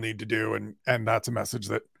something we all need to do. And that's a message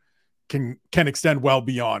that can extend well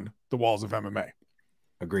beyond the walls of MMA.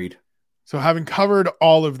 Agreed. So having covered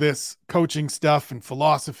all of this coaching stuff and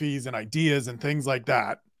philosophies and ideas and things like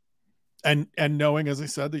that, and knowing, as I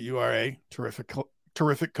said, that you are a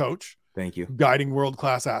terrific coach. Thank you. Guiding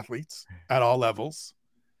world-class athletes at all levels.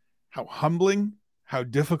 How humbling, how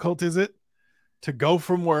difficult is it to go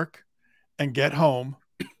from work and get home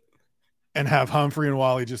and have Humphrey and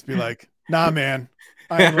Wally just be like, nah, man,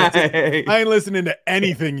 I ain't listening to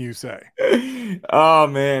anything you say. Oh,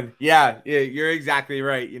 man. Yeah, you're exactly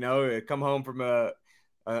right. Come home from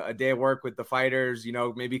a day of work with the fighters,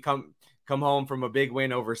 maybe come home from a big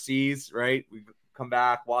win overseas, right? We come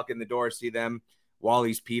back, walk in the door, see them.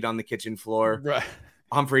 Wally's peed on the kitchen floor. Right.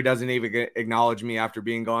 Humphrey doesn't even acknowledge me after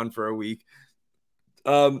being gone for a week.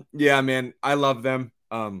 Yeah, man, I love them.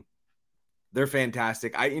 They're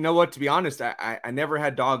fantastic. You know what, to be honest, I never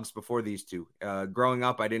had dogs before these two. Growing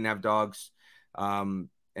up, I didn't have dogs. And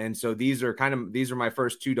so these are my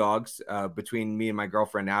first 2 dogs, between me and my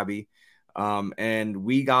girlfriend, Abby. And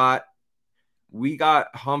we got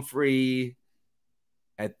Humphrey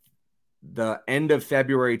at the end of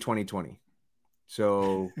February 2020.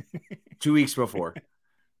 So 2 weeks before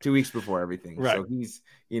everything. Right. So he's,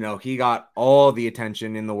 he got all the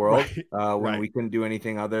attention in the world, when right. we couldn't do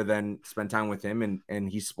anything other than spend time with him, and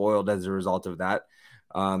he's spoiled as a result of that.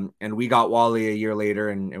 And we got Wally a year later,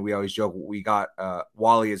 and we always joke, we got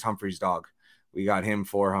Wally is Humphrey's dog. We got him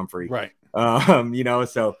for Humphrey. Right.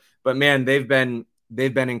 But man, they've been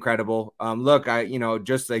incredible. Look,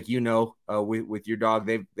 just like, with your dog,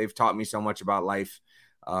 they've taught me so much about life.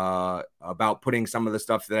 About putting some of the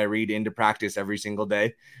stuff that I read into practice every single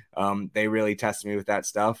day. They really test me with that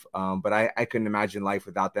stuff. But I couldn't imagine life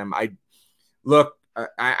without them. I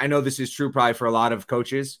know this is true probably for a lot of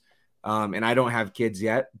coaches. And I don't have kids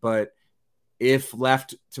yet, but if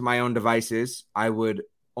left to my own devices, I would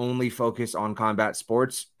only focus on combat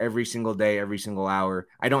sports every single day, every single hour.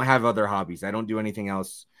 I don't have other hobbies. I don't do anything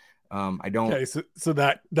else. I don't. Okay, so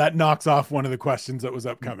that knocks off one of the questions that was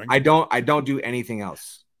upcoming. I don't do anything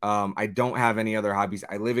else. I don't have any other hobbies.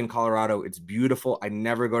 I live in Colorado. It's beautiful. I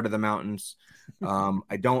never go to the mountains.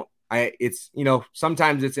 It's,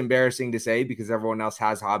 sometimes it's embarrassing to say because everyone else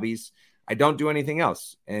has hobbies. I don't do anything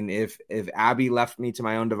else. And if Abby left me to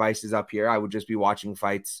my own devices up here, I would just be watching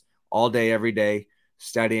fights all day, every day,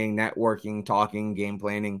 studying, networking, talking, game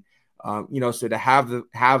planning. So to have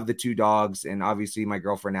the 2 dogs and obviously my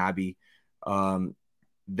girlfriend, Abby,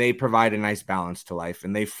 they provide a nice balance to life,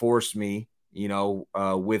 and they force me,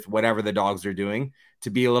 with whatever the dogs are doing, to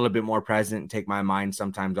be a little bit more present and take my mind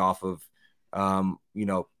sometimes off of,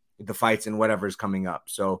 the fights and whatever's coming up.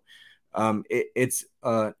 So it's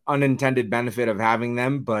an unintended benefit of having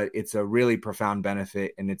them, but it's a really profound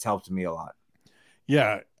benefit, and it's helped me a lot.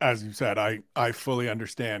 Yeah. As you said, I fully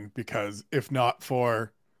understand, because if not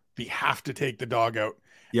for the have to take the dog out.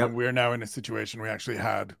 Yep. And we're now in a situation, we actually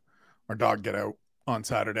had our dog get out on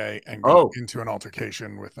Saturday and got into an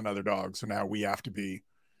altercation with another dog. So now we have to be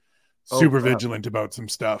super vigilant about some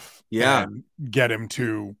stuff. Yeah. And get him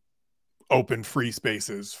to open free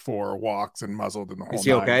spaces for walks and muzzled in the whole Is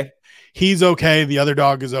he nine. okay? He's okay. The other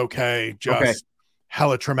dog is okay. Just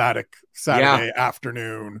hella traumatic Saturday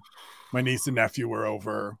afternoon. My niece and nephew were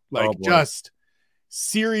over. Just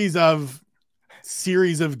series of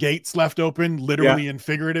gates left open, literally and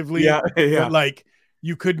figuratively. But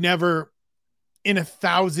you could never, in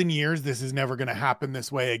 1,000 years, this is never going to happen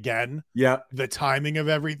this way again. Yeah. The timing of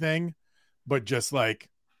everything, but just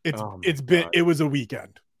it was a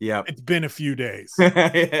weekend. Yeah. It's been a few days.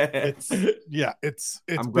 It's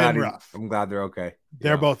been rough. I'm glad they're okay.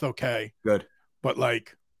 They're both okay. Good. But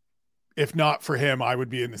if not for him, I would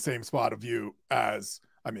be in the same spot of you as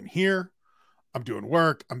I'm in here. I'm doing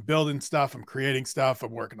work, I'm building stuff, I'm creating stuff,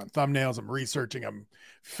 I'm working on thumbnails, I'm researching, I'm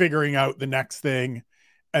figuring out the next thing,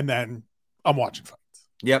 and then I'm watching fights.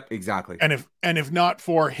 Yep, exactly. And if not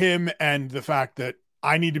for him and the fact that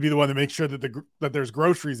I need to be the one that makes sure that there's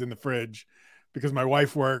groceries in the fridge because my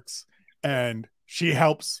wife works and she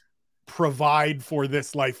helps provide for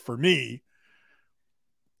this life for me,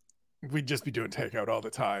 we'd just be doing takeout all the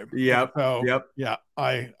time. And Yep. so, Yep. yeah,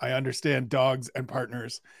 I understand dogs and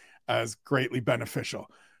partners as greatly beneficial.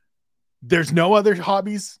 There's no other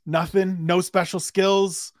hobbies, nothing, no special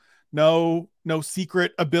skills, no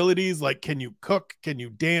secret abilities. Like, can you cook? Can you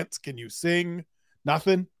dance? Can you sing?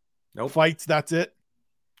 Nothing. Nope. Fights, that's it.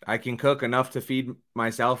 I can cook enough to feed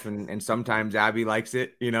myself, and sometimes Abby likes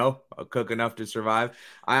it, I'll cook enough to survive.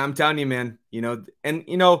 I'm telling you, man,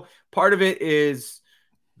 and part of it is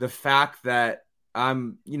the fact that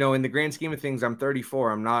I'm, in the grand scheme of things, I'm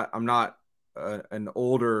 34. I'm not an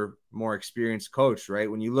older, more experienced coach, right?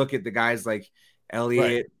 When you look at the guys like Right.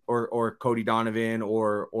 Elliot or Cody Donovan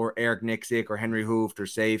or Eric Nixick or Henry Hooft or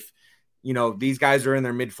Safe, these guys are in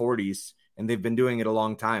their mid 40s and they've been doing it a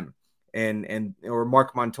long time. And or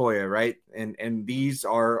Mark Montoya, right? And these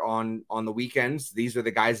are on the weekends. These are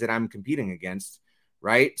the guys that I'm competing against,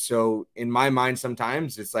 right? So in my mind,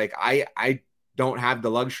 sometimes it's like I don't have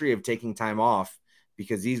the luxury of taking time off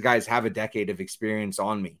because these guys have a decade of experience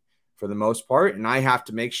on me for the most part. And I have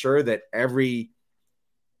to make sure that every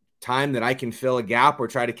time that I can fill a gap or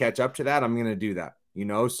try to catch up to that, I'm going to do that,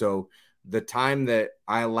 So the time that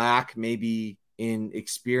I lack maybe in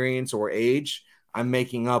experience or age, I'm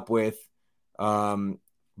making up with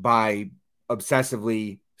by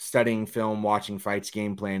obsessively studying film, watching fights,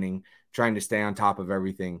 game planning, trying to stay on top of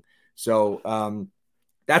everything. So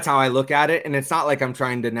that's how I look at it. And it's not like I'm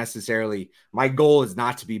trying to necessarily, my goal is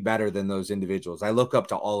not to be better than those individuals. I look up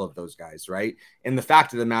to all of those guys, right? And the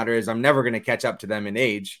fact of the matter is I'm never going to catch up to them in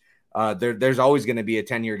age. There's always going to be a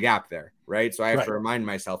 10-year gap there, right? So I have to remind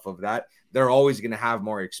myself of that. They're always going to have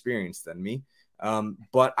more experience than me.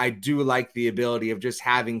 But I do like the ability of just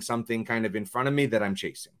having something kind of in front of me that I'm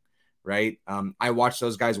chasing, right? I watch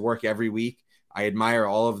those guys work every week. I admire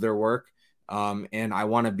all of their work. And I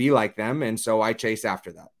want to be like them. And so I chase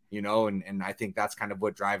after that, and I think that's kind of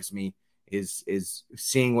what drives me is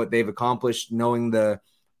seeing what they've accomplished, knowing the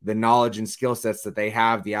knowledge and skill sets that they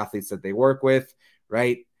have, the athletes that they work with,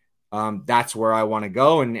 right? That's where I want to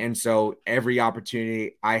go. And so every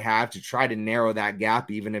opportunity I have to try to narrow that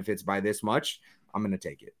gap, even if it's by this much, I'm going to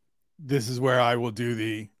take it. This is where I will do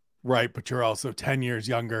the right, but you're also 10 years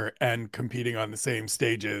younger and competing on the same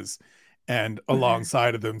stages and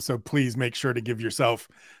alongside of them. So please make sure to give yourself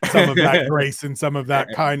some of that grace and some of that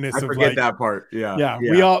kindness I of forget like, that part. Yeah. yeah,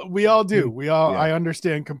 Yeah. we all do. Yeah. I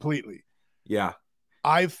understand completely. Yeah.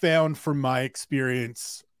 I've found from my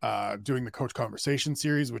experience doing the Coach Conversation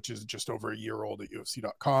series, which is just over a year old at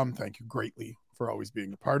UFC.com. Thank you greatly for always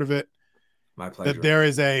being a part of it. My pleasure. That there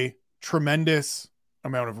is a tremendous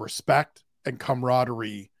amount of respect and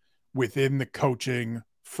camaraderie within the coaching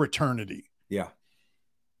fraternity. Yeah.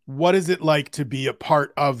 What is it like to be a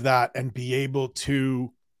part of that and be able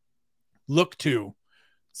to look to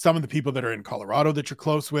some of the people that are in Colorado that you're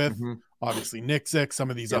close with, obviously Nixick, some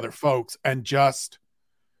of these other folks, and just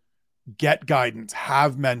get guidance,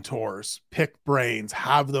 have mentors, pick brains,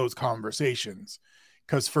 have those conversations?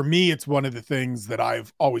 Because for me, it's one of the things that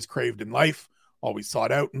I've always craved in life, always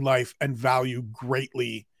sought out in life, and value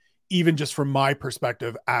greatly, even just from my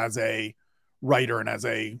perspective as a writer and as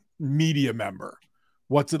a media member.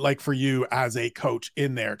 What's it like for you as a coach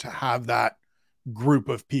in there to have that group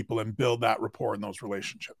of people and build that rapport in those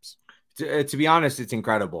relationships? To be honest, it's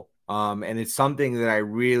incredible. And it's something that I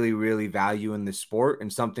really, really value in the sport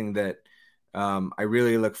and something that I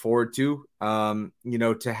really look forward to,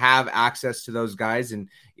 to have access to those guys. And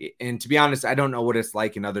to be honest, I don't know what it's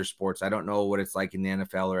like in other sports. I don't know what it's like in the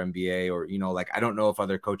NFL or NBA or, I don't know if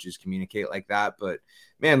other coaches communicate like that. But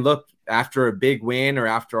man, look, after a big win or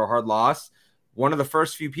after a hard loss, one of the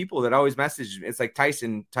first few people that always message, it's like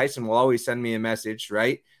Tyson will always send me a message,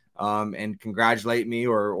 right? And congratulate me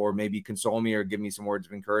or maybe console me or give me some words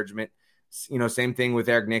of encouragement. Same thing with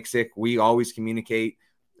Eric Nixick. We always communicate.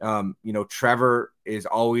 Trevor is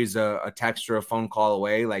always a text or a phone call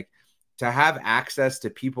away. Like, to have access to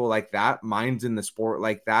people like that, minds in the sport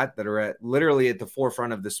like that are literally at the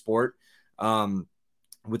forefront of the sport,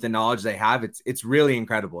 with the knowledge they have, it's really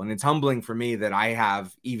incredible. And it's humbling for me that I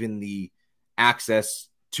have even the access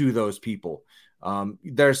to those people.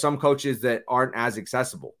 There are some coaches that aren't as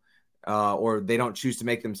accessible, or they don't choose to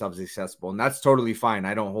make themselves accessible. And that's totally fine.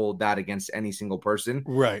 I don't hold that against any single person.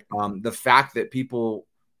 Right. The fact that people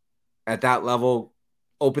at that level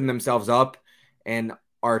open themselves up and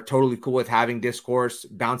are totally cool with having discourse,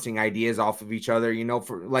 bouncing ideas off of each other.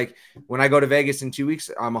 For like when I go to Vegas in 2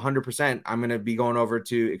 weeks, I'm 100%. I'm going to be going over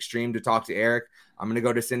to Extreme to talk to Eric. I'm going to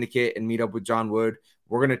go to Syndicate and meet up with John Wood.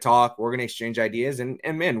 We're going to talk. We're going to exchange ideas. And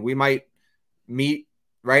man, we might meet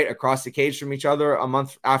right across the cage from each other a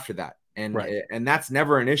month after that. And that's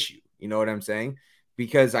never an issue. You know what I'm saying?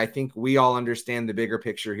 Because I think we all understand the bigger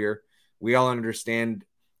picture here. We all understand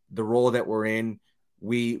the role that we're in.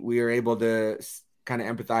 We are able to kind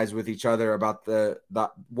of empathize with each other about the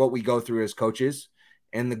what we go through as coaches.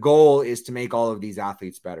 And the goal is to make all of these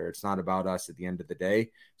athletes better. It's not about us at the end of the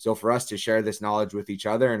day. So for us to share this knowledge with each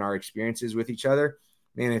other and our experiences with each other,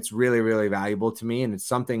 man, it's really, really valuable to me. And it's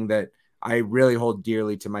something that I really hold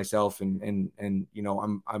dearly to myself. And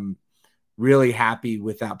I'm really happy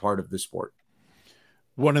with that part of the sport.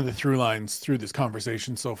 One of the through lines through this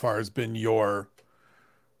conversation so far has been your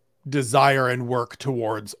desire and work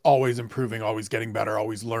towards always improving, always getting better,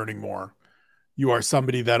 always learning more. You are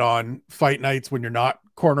somebody that on fight nights, when you're not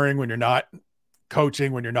cornering, when you're not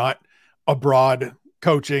coaching, when you're not abroad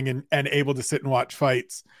coaching and able to sit and watch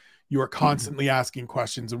fights, you are constantly asking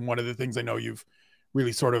questions. And one of the things I know you've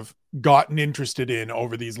really sort of gotten interested in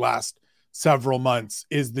over these last several months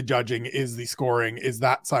is the judging, is the scoring, is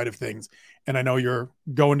that side of things. And I know you're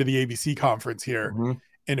going to the ABC conference here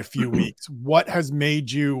in a few weeks. What has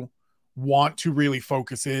made you want to really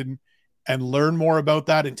focus in and learn more about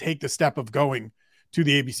that and take the step of going to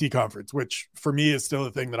the ABC conference, which for me is still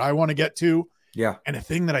a thing that I want to get to. Yeah. And a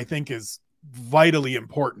thing that I think is vitally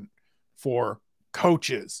important for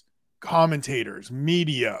coaches, commentators,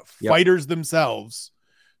 media, fighters themselves.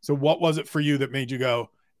 So what was it for you that made you go,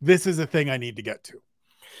 this is a thing I need to get to?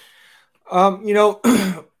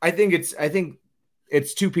 I think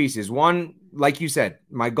it's two pieces. One, like you said,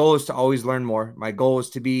 my goal is to always learn more. My goal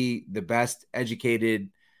is to be the best educated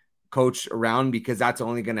coach around, because that's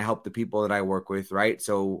only going to help the people that I work with. Right.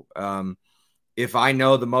 So, if I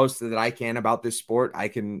know the most that I can about this sport, I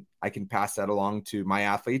can pass that along to my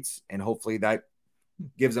athletes, and hopefully that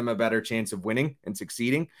gives them a better chance of winning and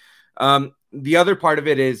succeeding. The other part of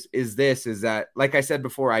it is that, like I said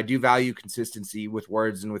before, I do value consistency with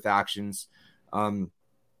words and with actions.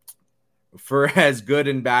 For as good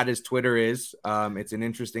and bad as Twitter is, it's an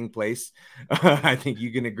interesting place. I think you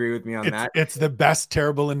can agree with me on that. It's the best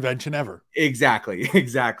terrible invention ever. Exactly.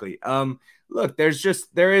 Look, there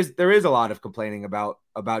is a lot of complaining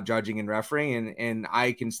about judging and refereeing, and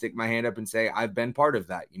I can stick my hand up and say I've been part of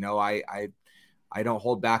that. I don't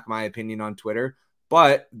hold back my opinion on Twitter.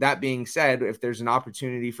 But that being said, if there's an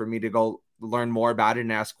opportunity for me to go learn more about it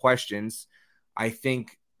and ask questions, I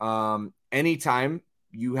think anytime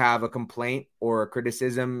you have a complaint or a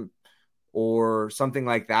criticism or something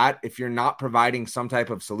like that, if you're not providing some type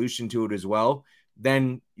of solution to it as well,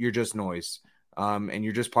 then you're just noise, and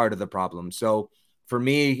you're just part of the problem. So for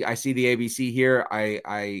me, I see the ABC here.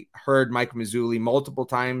 I heard Mike Mazzulli multiple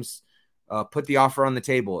times put the offer on the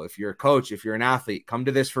table. If you're a coach, if you're an athlete, come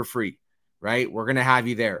to this for free, right? We're going to have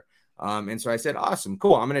you there. And so I said, awesome,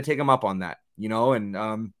 cool. I'm going to take him up on that,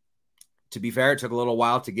 and to be fair, it took a little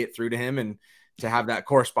while to get through to him and to have that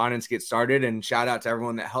correspondence get started, and shout out to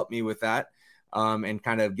everyone that helped me with that, and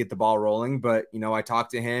kind of get the ball rolling. But, I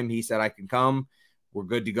talked to him, he said I can come, we're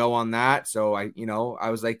good to go on that. So I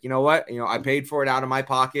was like, you know what, I paid for it out of my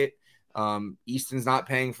pocket. Easton's not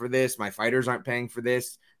paying for this. My fighters aren't paying for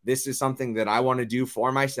this. This is something that I want to do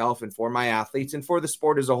for myself and for my athletes and for the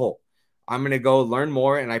sport as a whole. I'm going to go learn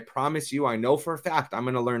more. And I promise you, I know for a fact, I'm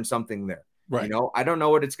going to learn something there. Right. I don't know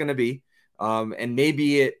what it's going to be. And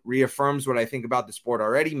maybe it reaffirms what I think about the sport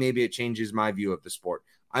already. Maybe it changes my view of the sport.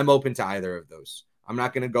 I'm open to either of those. I'm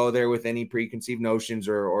not going to go there with any preconceived notions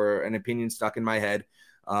or an opinion stuck in my head.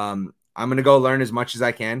 I'm going to go learn as much as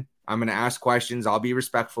I can. I'm going to ask questions. I'll be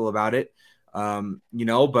respectful about it. But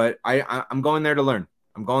I'm going there to learn.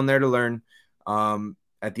 I'm going there to learn.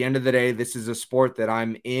 At the end of the day, this is a sport that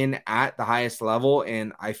I'm in at the highest level,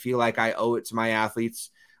 and I feel like I owe it to my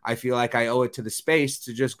athletes. I feel like I owe it to the space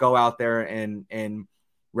to just go out there and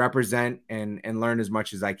represent and learn as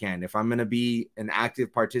much as I can. If I'm going to be an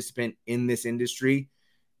active participant in this industry,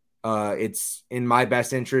 it's in my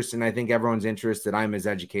best interest, and I think everyone's interest, that I'm as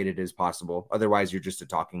educated as possible. Otherwise, you're just a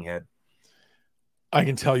talking head. I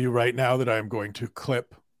can tell you right now that I'm going to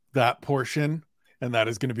clip that portion, and that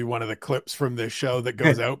is going to be one of the clips from this show that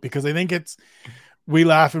goes out, because I think we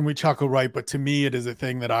laugh and we chuckle, right? But to me, it is a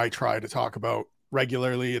thing that I try to talk about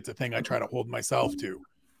regularly. It's a thing I try to hold myself to.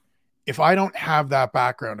 If I don't have that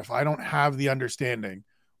background, if I don't have the understanding,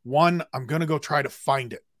 one, I'm going to go try to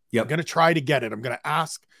find it. Yep. I'm going to try to get it. I'm going to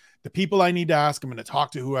ask the people I need to ask. I'm going to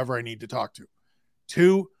talk to whoever I need to talk to.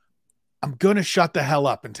 Two, I'm going to shut the hell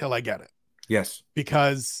up until I get it. Yes.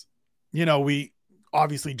 Because, we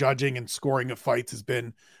obviously judging and scoring of fights has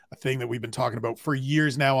been a thing that we've been talking about for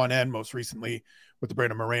years now on end, most recently with the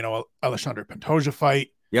Brandon Moreno Alexandre Pantoja fight.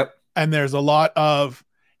 Yep. And there's a lot of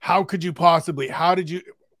how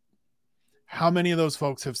many of those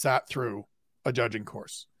folks have sat through a judging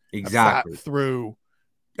course? Exactly.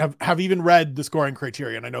 Have even read the scoring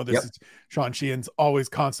criteria. And I know this Yep. is Sean Sheehan's always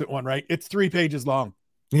constant one, right? It's 3 pages long.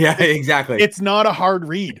 Yeah, exactly. It's not a hard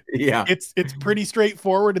read. Yeah. It's pretty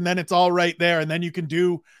straightforward, and then it's all right there. And then you can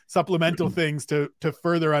do supplemental things to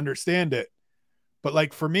further understand it. But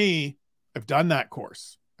like for me, I've done that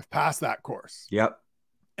course. I've passed that course. Yep.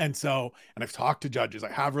 And I've talked to judges.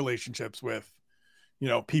 I have relationships with,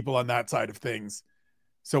 people on that side of things.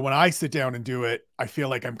 So when I sit down and do it, I feel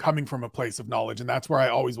like I'm coming from a place of knowledge, and that's where I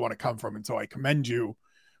always want to come from. And so I commend you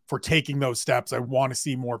for taking those steps. I want to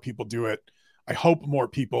see more people do it. I hope more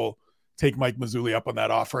people take Mike Mazzulli up on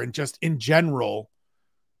that offer and just in general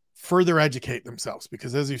further educate themselves.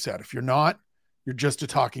 Because as you said, if you're not, you're just a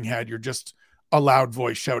talking head. You're just a loud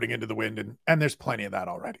voice shouting into the wind. And there's plenty of that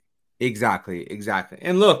already. Exactly.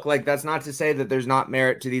 And look, like that's not to say that there's not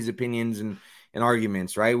merit to these opinions and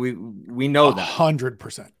arguments, right? We know that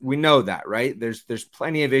 100%. We know that, right? There's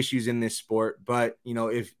plenty of issues in this sport, but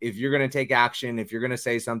if you're going to take action, if you're going to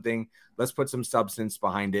say something, let's put some substance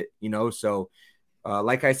behind it, So,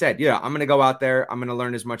 like I said, yeah, I'm going to go out there. I'm going to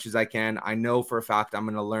learn as much as I can. I know for a fact I'm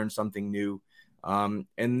going to learn something new. And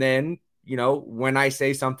then, when I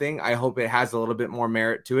say something, I hope it has a little bit more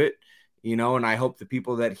merit to it, and I hope the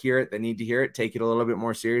people that hear it, that need to hear it, take it a little bit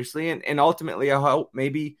more seriously. And ultimately, I hope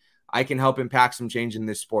maybe I can help impact some change in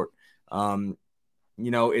this sport.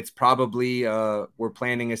 It's probably we're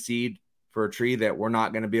planting a seed for a tree that we're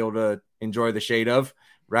not going to be able to enjoy the shade of,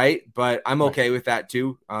 right? But I'm okay with that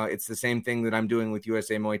too. It's the same thing that I'm doing with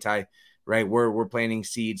USA Muay Thai, right? We're planting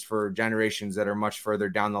seeds for generations that are much further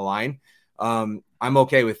down the line. I'm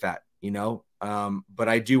okay with that, but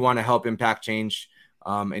I do want to help impact change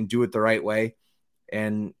and do it the right way.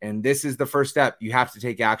 And this is the first step. You have to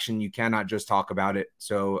take action. You cannot just talk about it.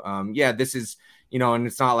 So this is, and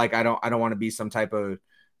it's not like I don't want to be some type of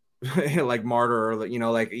like martyr or,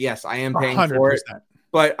 yes, I am paying 100%. For it,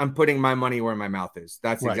 but I'm putting my money where my mouth is.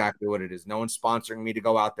 That's right. Exactly what it is. No one's sponsoring me to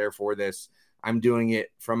go out there for this. I'm doing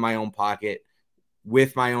it from my own pocket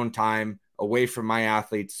with my own time away from my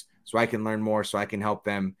athletes so I can learn more, so I can help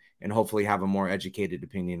them and hopefully have a more educated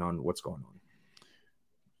opinion on what's going on.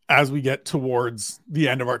 As we get towards the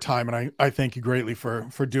end of our time, and I thank you greatly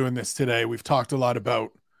for doing this today. We've talked a lot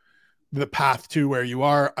about the path to where you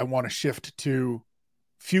are. I want to shift to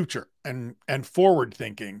future and forward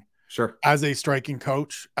thinking. Sure. As a striking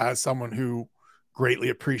coach, as someone who greatly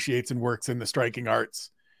appreciates and works in the striking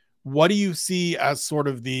arts, what do you see as sort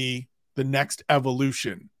of the next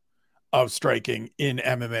evolution of striking in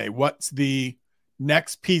MMA? What's the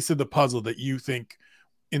next piece of the puzzle that you think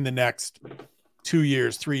in the next 2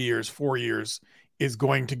 years, 3 years, 4 years is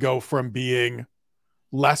going to go from being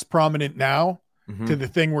less prominent now to the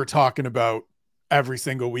thing we're talking about every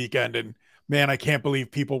single weekend? And man, I can't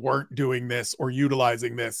believe people weren't doing this or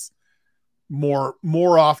utilizing this more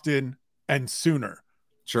often and sooner.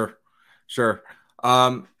 Sure.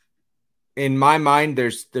 In my mind,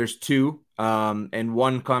 there's two, and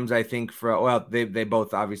one comes, I think, they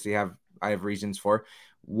both obviously I have reasons for.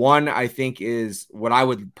 One, I think, is what I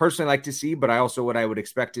would personally like to see, but what I would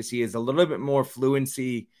expect to see is a little bit more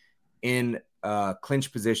fluency in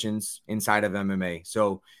clinch positions inside of MMA.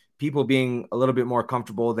 So people being a little bit more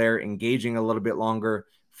comfortable there, engaging a little bit longer,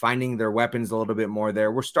 finding their weapons a little bit more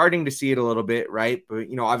there. We're starting to see it a little bit, right? But,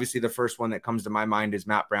 obviously the first one that comes to my mind is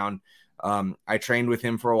Matt Brown. I trained with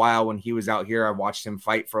him for a while when he was out here. I watched him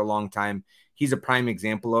fight for a long time. He's a prime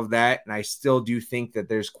example of that. And I still do think that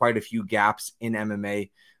there's quite a few gaps in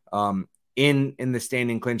MMA in the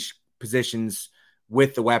standing clinch positions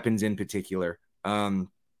with the weapons in particular.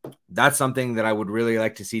 That's something that I would really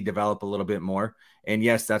like to see develop a little bit more. And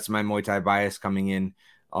yes, that's my Muay Thai bias coming in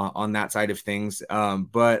on that side of things.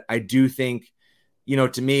 But I do think,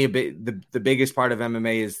 to me, the biggest part of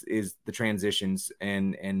MMA is the transitions,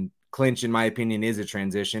 and clinch, in my opinion, is a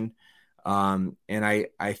transition. And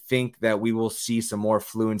I think that we will see some more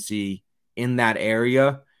fluency in that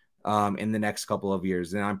area in the next couple of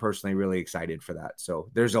years. And I'm personally really excited for that. So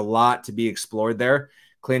there's a lot to be explored there.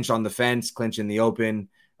 Clinch on the fence, clinch in the open,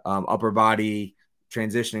 upper body,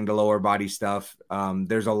 transitioning to lower body stuff.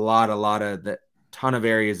 There's a lot of ton of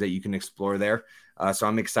areas that you can explore there. So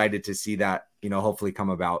I'm excited to see that, hopefully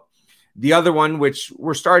come about. The other one, which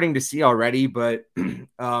we're starting to see already, but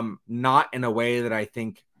not in a way that I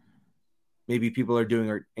think maybe people are doing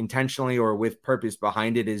or intentionally or with purpose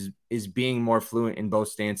behind it is being more fluent in both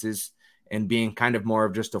stances and being kind of more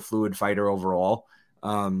of just a fluid fighter overall.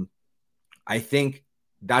 I think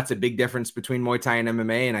that's a big difference between Muay Thai and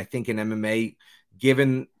MMA. And I think in MMA,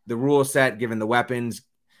 given the rule set, given the weapons,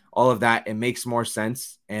 all of that, it makes more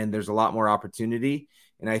sense and there's a lot more opportunity.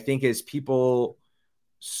 And I think as people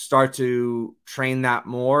start to train that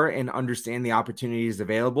more and understand the opportunities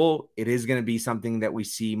available, it is going to be something that we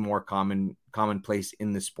see more commonplace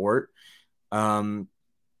in the sport.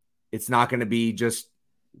 It's not going to be just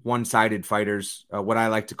one-sided fighters. What I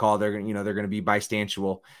like to call they're going to be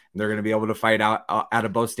bistantial. They're going to be able to fight out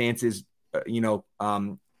of both stances,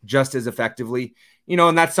 just as effectively,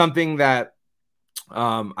 and that's something that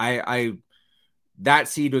that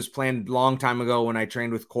seed was planned a long time ago when I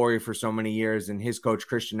trained with Corey for so many years and his coach,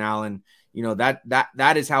 Christian Allen.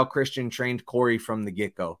 That is how Christian trained Corey from the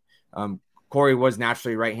get-go. Corey was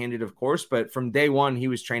naturally right-handed, of course, but from day one, he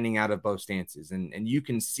was training out of both stances. And you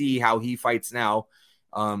can see how he fights now.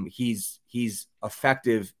 He's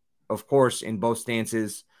effective, of course, in both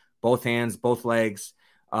stances, both hands, both legs.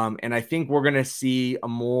 And I think we're going to see a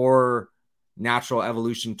more natural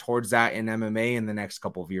evolution towards that in MMA in the next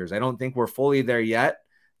couple of years. I don't think we're fully there yet,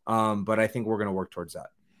 but I think we're going to work towards that.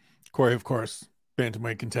 Corey, of course,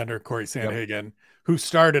 bantamweight contender, Corey Sandhagen, who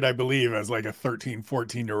started, I believe, as like a 13,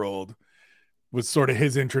 14-year-old, was sort of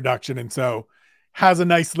his introduction. And so has a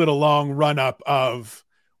nice little long run up of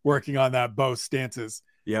working on that both stances.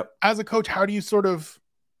 Yep. As a coach, how do you sort of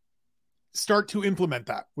start to implement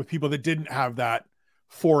that with people that didn't have that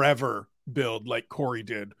forever build like Corey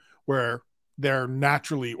did, where they're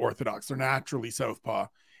naturally orthodox, they're naturally southpaw?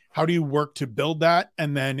 How do you work to build that?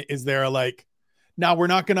 And then is there like, now we're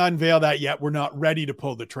not going to unveil that yet, we're not ready to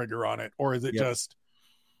pull the trigger on it? Or is it just,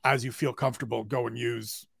 as you feel comfortable, go and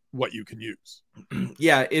use what you can use?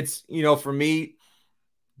 Yeah, it's, for me,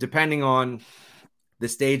 depending on the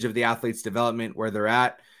stage of the athlete's development, where they're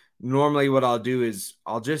at, normally what I'll do is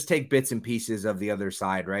I'll just take bits and pieces of the other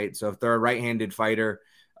side, right? So if they're a right-handed fighter,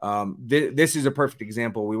 this is a perfect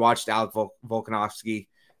example. We watched Alec Volkanovski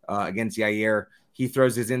against Yair. He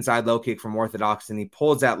throws his inside low kick from orthodox and he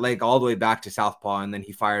pulls that leg all the way back to southpaw, and then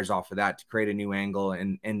he fires off of that to create a new angle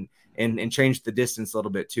and change the distance a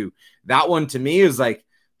little bit too. That one to me is like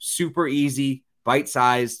super easy,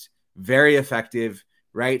 bite-sized, very effective,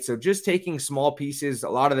 right? So just taking small pieces. A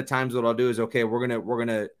lot of the times what I'll do is, okay, we're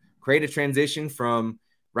gonna create a transition from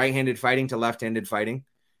right-handed fighting to left-handed fighting.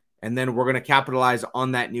 And then we're going to capitalize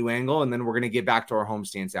on that new angle. And then we're going to get back to our home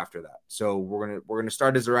stance after that. So we're going to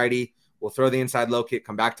start as a righty. We'll throw the inside low kick,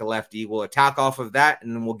 come back to lefty. We'll attack off of that.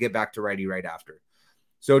 And then we'll get back to righty right after.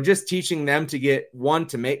 So just teaching them to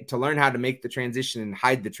learn how to make the transition and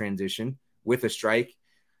hide the transition with a strike.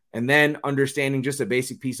 And then understanding just a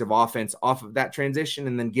basic piece of offense off of that transition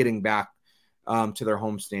and then getting back to their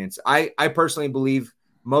home stance. I personally believe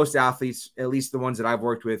most athletes, at least the ones that I've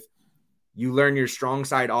worked with, you learn your strong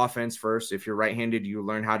side offense first. If you're right-handed, you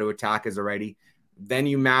learn how to attack as a righty. Then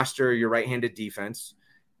you master your right-handed defense.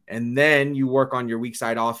 And then you work on your weak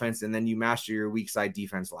side offense. And then you master your weak side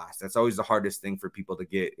defense last. That's always the hardest thing for people to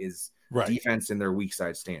get is defense in their weak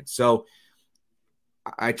side stance. So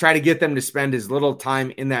I try to get them to spend as little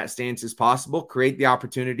time in that stance as possible, create the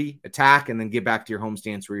opportunity, attack, and then get back to your home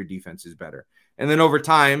stance where your defense is better. And then over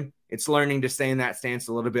time, it's learning to stay in that stance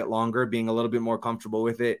a little bit longer, being a little bit more comfortable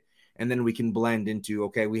with it. And then we can blend into,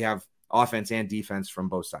 okay, we have offense and defense from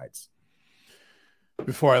both sides.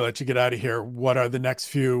 Before I let you get out of here, what are the next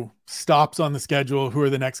few stops on the schedule? Who are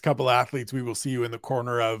the next couple athletes we will see you in the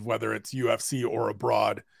corner of, whether it's UFC or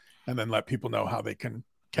abroad? And then let people know how they can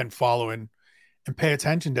follow and pay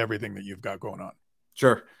attention to everything that you've got going on.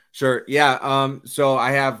 Sure. Yeah. So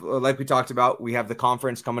I have, like we talked about, we have the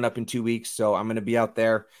conference coming up in 2 weeks. So I'm going to be out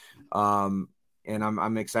there. And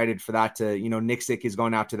I'm excited for that Nick Sick is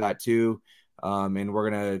going out to that too. And we're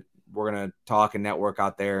going to talk and network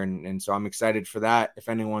out there. And so I'm excited for that. If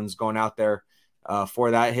anyone's going out there for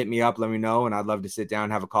that, hit me up, let me know. And I'd love to sit down,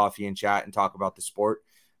 have a coffee and chat and talk about the sport.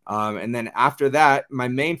 And then after that, my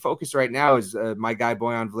main focus right now is my guy,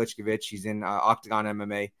 Bojan Velichkovic. He's in Octagon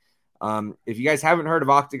MMA. If you guys haven't heard of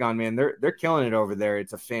Octagon, man, they're killing it over there.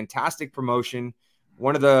 It's a fantastic promotion.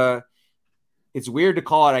 It's weird to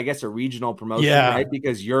call it, I guess, a regional promotion, right?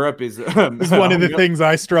 Because Europe is it's one of the things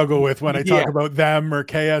I struggle with when I talk about them or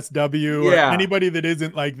KSW or anybody that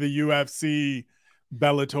isn't like the UFC,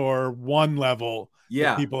 Bellator 1 level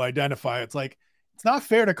that people identify. It's like, it's not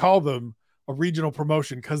fair to call them a regional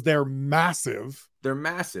promotion because they're massive.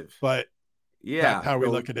 But that's how we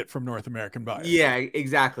look at it from North American bias. Yeah,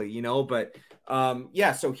 exactly. But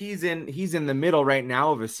Yeah, so he's in the middle right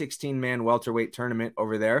now of a 16-man welterweight tournament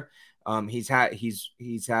over there. He's had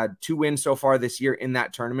 2 wins so far this year in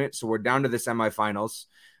that tournament, so we're down to the semifinals.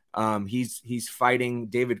 He's fighting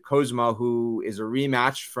David Kozma, who is a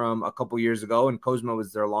rematch from a couple years ago, and Kozma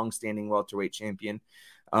was their longstanding welterweight champion.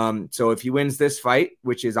 So if he wins this fight,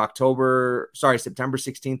 which is September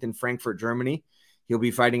 16th in Frankfurt, Germany, he'll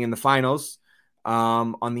be fighting in the finals.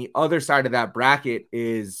 On the other side of that bracket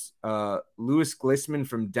is Louis Glissman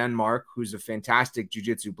from Denmark, who's a fantastic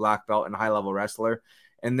jiu-jitsu black belt and high-level wrestler.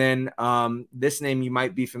 And then this name you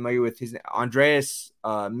might be familiar with, his Andreas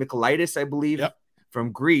Michailidis, I believe,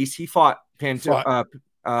 from Greece. He fought Poatan,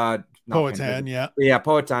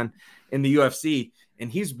 Poatan in the UFC.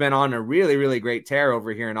 And he's been on a really, really great tear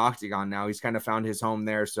over here in Octagon now. He's kind of found his home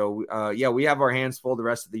there. So, we have our hands full the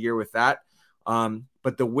rest of the year with that.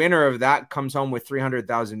 But the winner of that comes home with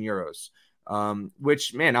 300,000 euros,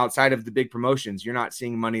 which, man, outside of the big promotions, you're not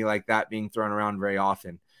seeing money like that being thrown around very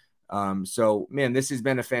often. So, man, this has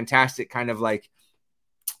been a fantastic kind of like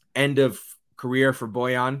end of career for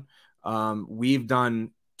Boyan. We've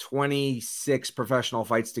done 26 professional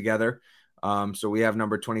fights together. So we have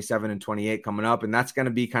number 27 and 28 coming up, and that's going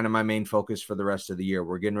to be kind of my main focus for the rest of the year.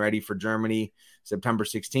 We're getting ready for Germany, September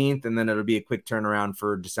 16th, and then it'll be a quick turnaround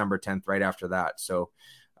for December 10th right after that. So,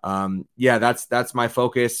 that's my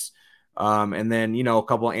focus. And then, a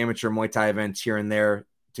couple of amateur Muay Thai events here and there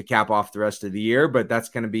to cap off the rest of the year, but that's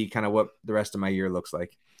going to be kind of what the rest of my year looks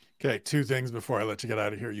like. Okay. 2 things before I let you get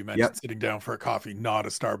out of here. You mentioned sitting down for a coffee, not a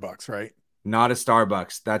Starbucks, right? Not a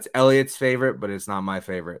Starbucks. That's Elliot's favorite, but it's not my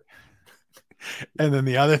favorite. And then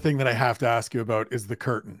the other thing that I have to ask you about is the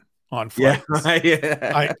curtain on flights.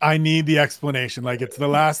 Yeah. I need the explanation. Like, it's the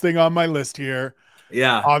last thing on my list here.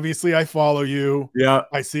 Yeah. Obviously, I follow you. Yeah.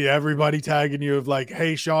 I see everybody tagging you of like,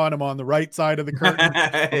 hey, Sean, I'm on the right side of the curtain.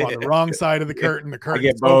 I'm on the wrong side of the curtain. The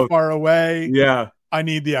curtain's so far away. Yeah. I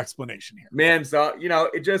need the explanation here. Man, so,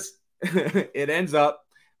 it just, it ends up,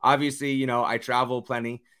 obviously, I travel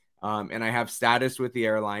plenty, and I have status with the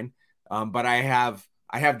airline, but I have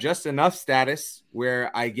just enough status where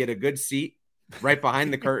I get a good seat right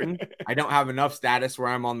behind the curtain. I don't have enough status where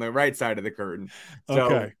I'm on the right side of the curtain.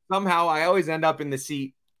 So somehow I always end up in the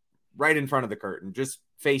seat right in front of the curtain, just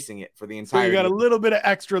facing it for the entire. So you got a little bit of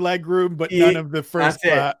extra leg room, but none of the first.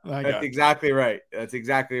 That's exactly right. That's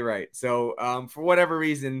exactly right. So for whatever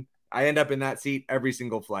reason, I end up in that seat every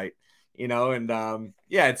single flight. And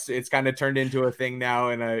it's kind of turned into a thing now,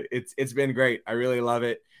 and it's been great. I really love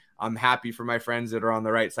it. I'm happy for my friends that are on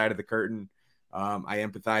the right side of the curtain. I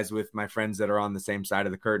empathize with my friends that are on the same side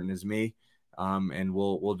of the curtain as me. And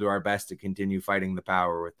we'll do our best to continue fighting the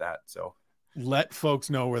power with that. So let folks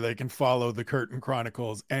know where they can follow the Curtain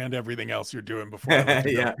Chronicles and everything else you're doing before.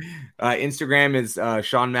 Instagram is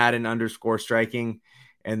Sean Madden _striking.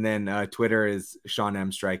 And then Twitter is Sean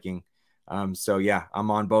M striking.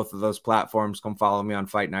 I'm on both of those platforms. Come follow me on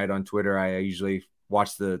Fight Night on Twitter. I usually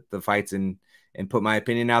watch the fights and put my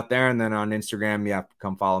opinion out there. And then on Instagram,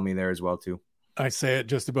 come follow me there as well too. I say it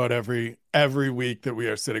just about every week that we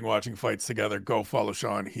are sitting watching fights together. Go follow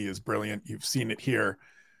Sean. He is brilliant. You've seen it here.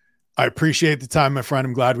 I appreciate the time, my friend.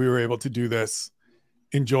 I'm glad we were able to do this.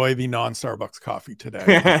 Enjoy the non-Starbucks coffee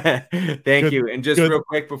today. Thank you. And just real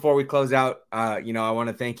quick before we close out, I want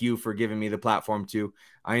to thank you for giving me the platform too.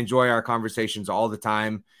 I enjoy our conversations all the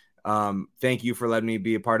time. Thank you for letting me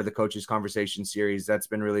be a part of the Coaches Conversation series. That's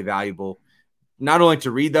been really valuable. Not only to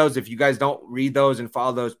read those, if you guys don't read those and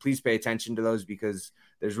follow those, please pay attention to those, because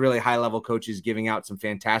there's really high-level coaches giving out some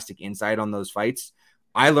fantastic insight on those fights.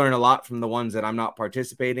 I learn a lot from the ones that I'm not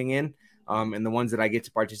participating in, and the ones that I get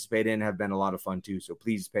to participate in have been a lot of fun too. So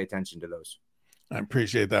please pay attention to those. I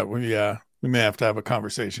appreciate that. We may have to have a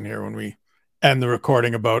conversation here when we end the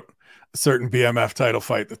recording about a certain BMF title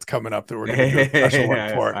fight that's coming up that we're going to do a special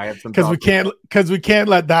one for. Because we can't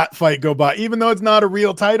let that fight go by, even though it's not a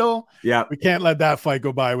real title. Yeah, we can't let that fight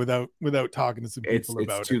go by without talking to some people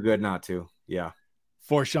about it. It's too good not to. Yeah.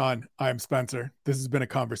 For Sean, I'm Spencer. This has been a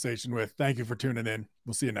conversation with. Thank you for tuning in.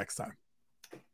 We'll see you next time.